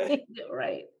 and Right.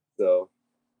 Right. so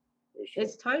for sure.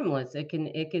 It's timeless. It can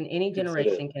any Yes, it is.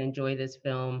 generation can enjoy this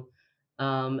film.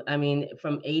 I mean,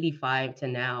 from 85 to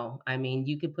now, I mean,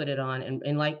 you could put it on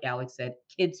and like Alex said,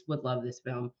 kids would love this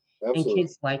film and Absolutely.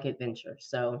 kids like adventure.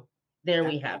 So there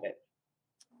we have it.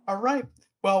 All right.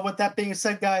 Well, with that being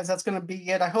said, guys, that's going to be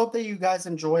it. I hope that you guys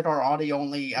enjoyed our audio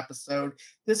only episode.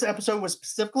 This episode was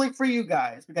specifically for you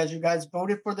guys because you guys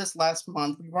voted for this last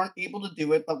month. We weren't able to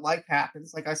do it, but life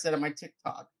happens, like I said on my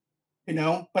TikTok,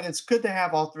 but it's good to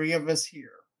have all three of us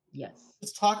here. Yes.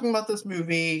 Just talking about this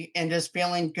movie and just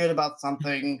feeling good about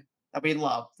something that we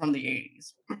love from the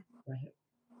 80s. Right.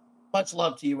 Much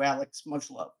love to you, Alex. Much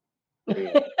love.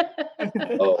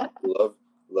 Oh,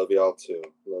 love y'all too.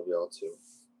 Love y'all too.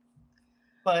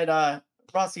 But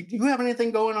Rossi, do you have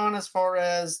anything going on as far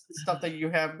as stuff that you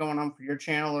have going on for your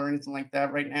channel or anything like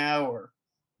that right now? Or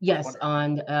Yes, whatever?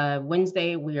 on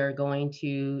Wednesday, we are going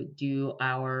to do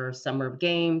our summer of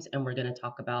games, and we're going to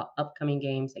talk about upcoming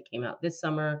games that came out this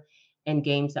summer and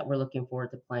games that we're looking forward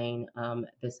to playing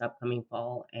this upcoming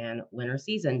fall and winter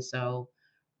season. So,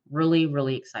 really,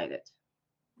 really excited.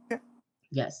 Okay.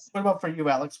 Yes. What about for you,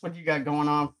 Alex? What do you got going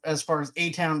on as far as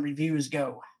A-Town reviews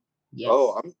go? Yes.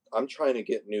 Oh, I'm trying to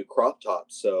get new crop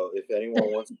tops. So if anyone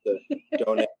wants to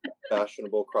donate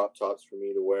fashionable crop tops for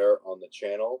me to wear on the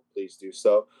channel, please do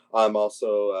so. I'm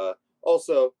also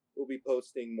we'll be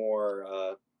posting more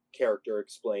character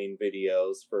explain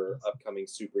videos for upcoming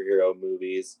superhero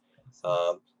movies.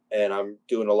 And I'm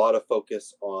doing a lot of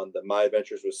focus on the My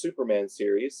Adventures with Superman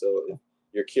series. So if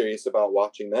you're curious about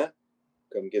watching that,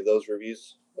 come give those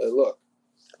reviews a look.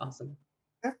 Awesome.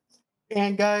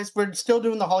 And guys, we're still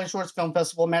doing the Holly Shorts Film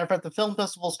Festival. Matter of fact, the film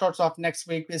festival starts off next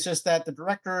week. It's just that the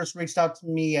directors reached out to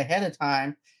me ahead of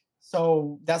time.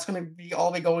 So that's going to be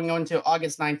all going on to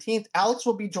August 19th. Alex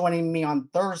will be joining me on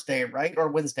Thursday, right? Or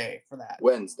Wednesday for that?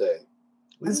 Wednesday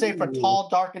for Tall,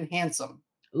 Dark, and Handsome.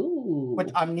 Ooh.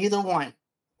 Which I'm neither one.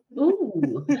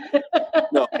 Ooh.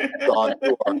 No, Don,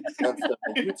 you are handsome.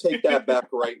 And you take that back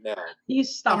right now. You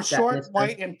stop I'm that, short, mister.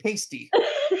 white, and pasty.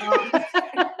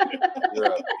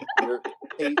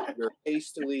 You're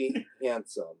hastily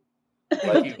handsome.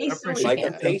 Thank you. I appreciate Like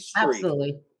that. a pastry.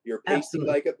 Absolutely. You're pasty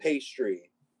Absolutely. like a pastry.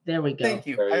 There we go. Thank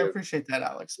you. I appreciate that,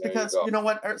 Alex. There Because you know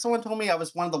what? Someone told me I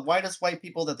was one of the whitest white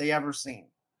people that they ever seen.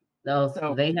 No,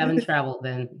 So- they haven't traveled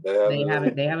then. They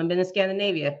haven't been to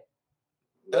Scandinavia.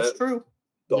 That's true.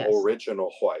 The Yes.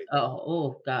 original white.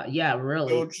 Oh God. Yeah,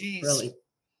 really. Oh, geez. Really.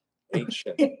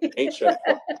 Ancient. Ancient.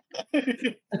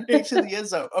 Ancient the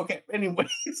Izzo. Okay.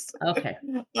 Anyways. Okay.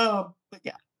 But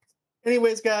yeah.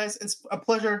 Anyways, guys, it's a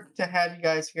pleasure to have you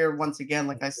guys here once again.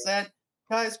 Like I said,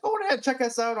 guys, go ahead, check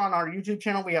us out on our YouTube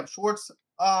channel. We have shorts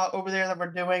over there that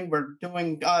we're doing. We're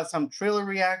doing some trailer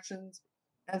reactions.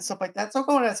 and stuff like that. So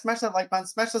go ahead and smash that like button,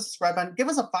 smash the subscribe button, give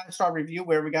us a 5-star review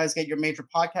wherever you guys get your major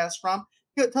podcasts from.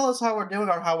 Tell us how we're doing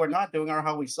or how we're not doing or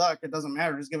how we suck. It doesn't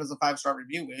matter. Just give us a 5-star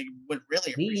review. We would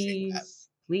really appreciate that.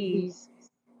 Please.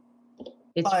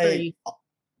 It's Like, free.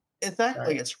 exactly,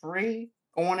 Sorry. it's free.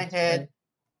 Go on It's ahead.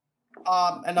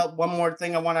 And one more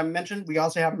thing I want to mention, we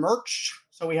also have merch.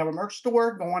 So we have a merch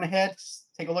store. Go on ahead,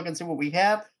 take a look and see what we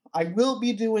have. I will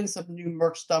be doing some new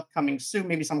merch stuff coming soon.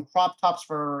 Maybe some crop tops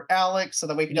for Alex, so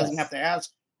that way he doesn't have to ask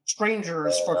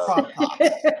strangers for crop tops.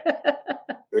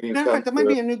 Very Matter of fact, that might expensive.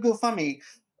 be a new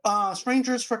GoFundMe.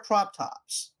 Strangers for crop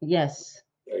tops. Yes.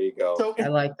 There you go. So, I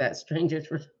like that. Strangers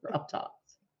for crop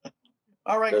tops.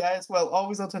 all right, guys. Well,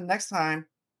 always until next time.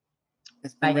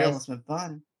 It's been Bye, real. guys. It's been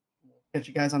fun. Catch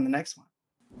you guys on the next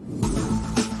one.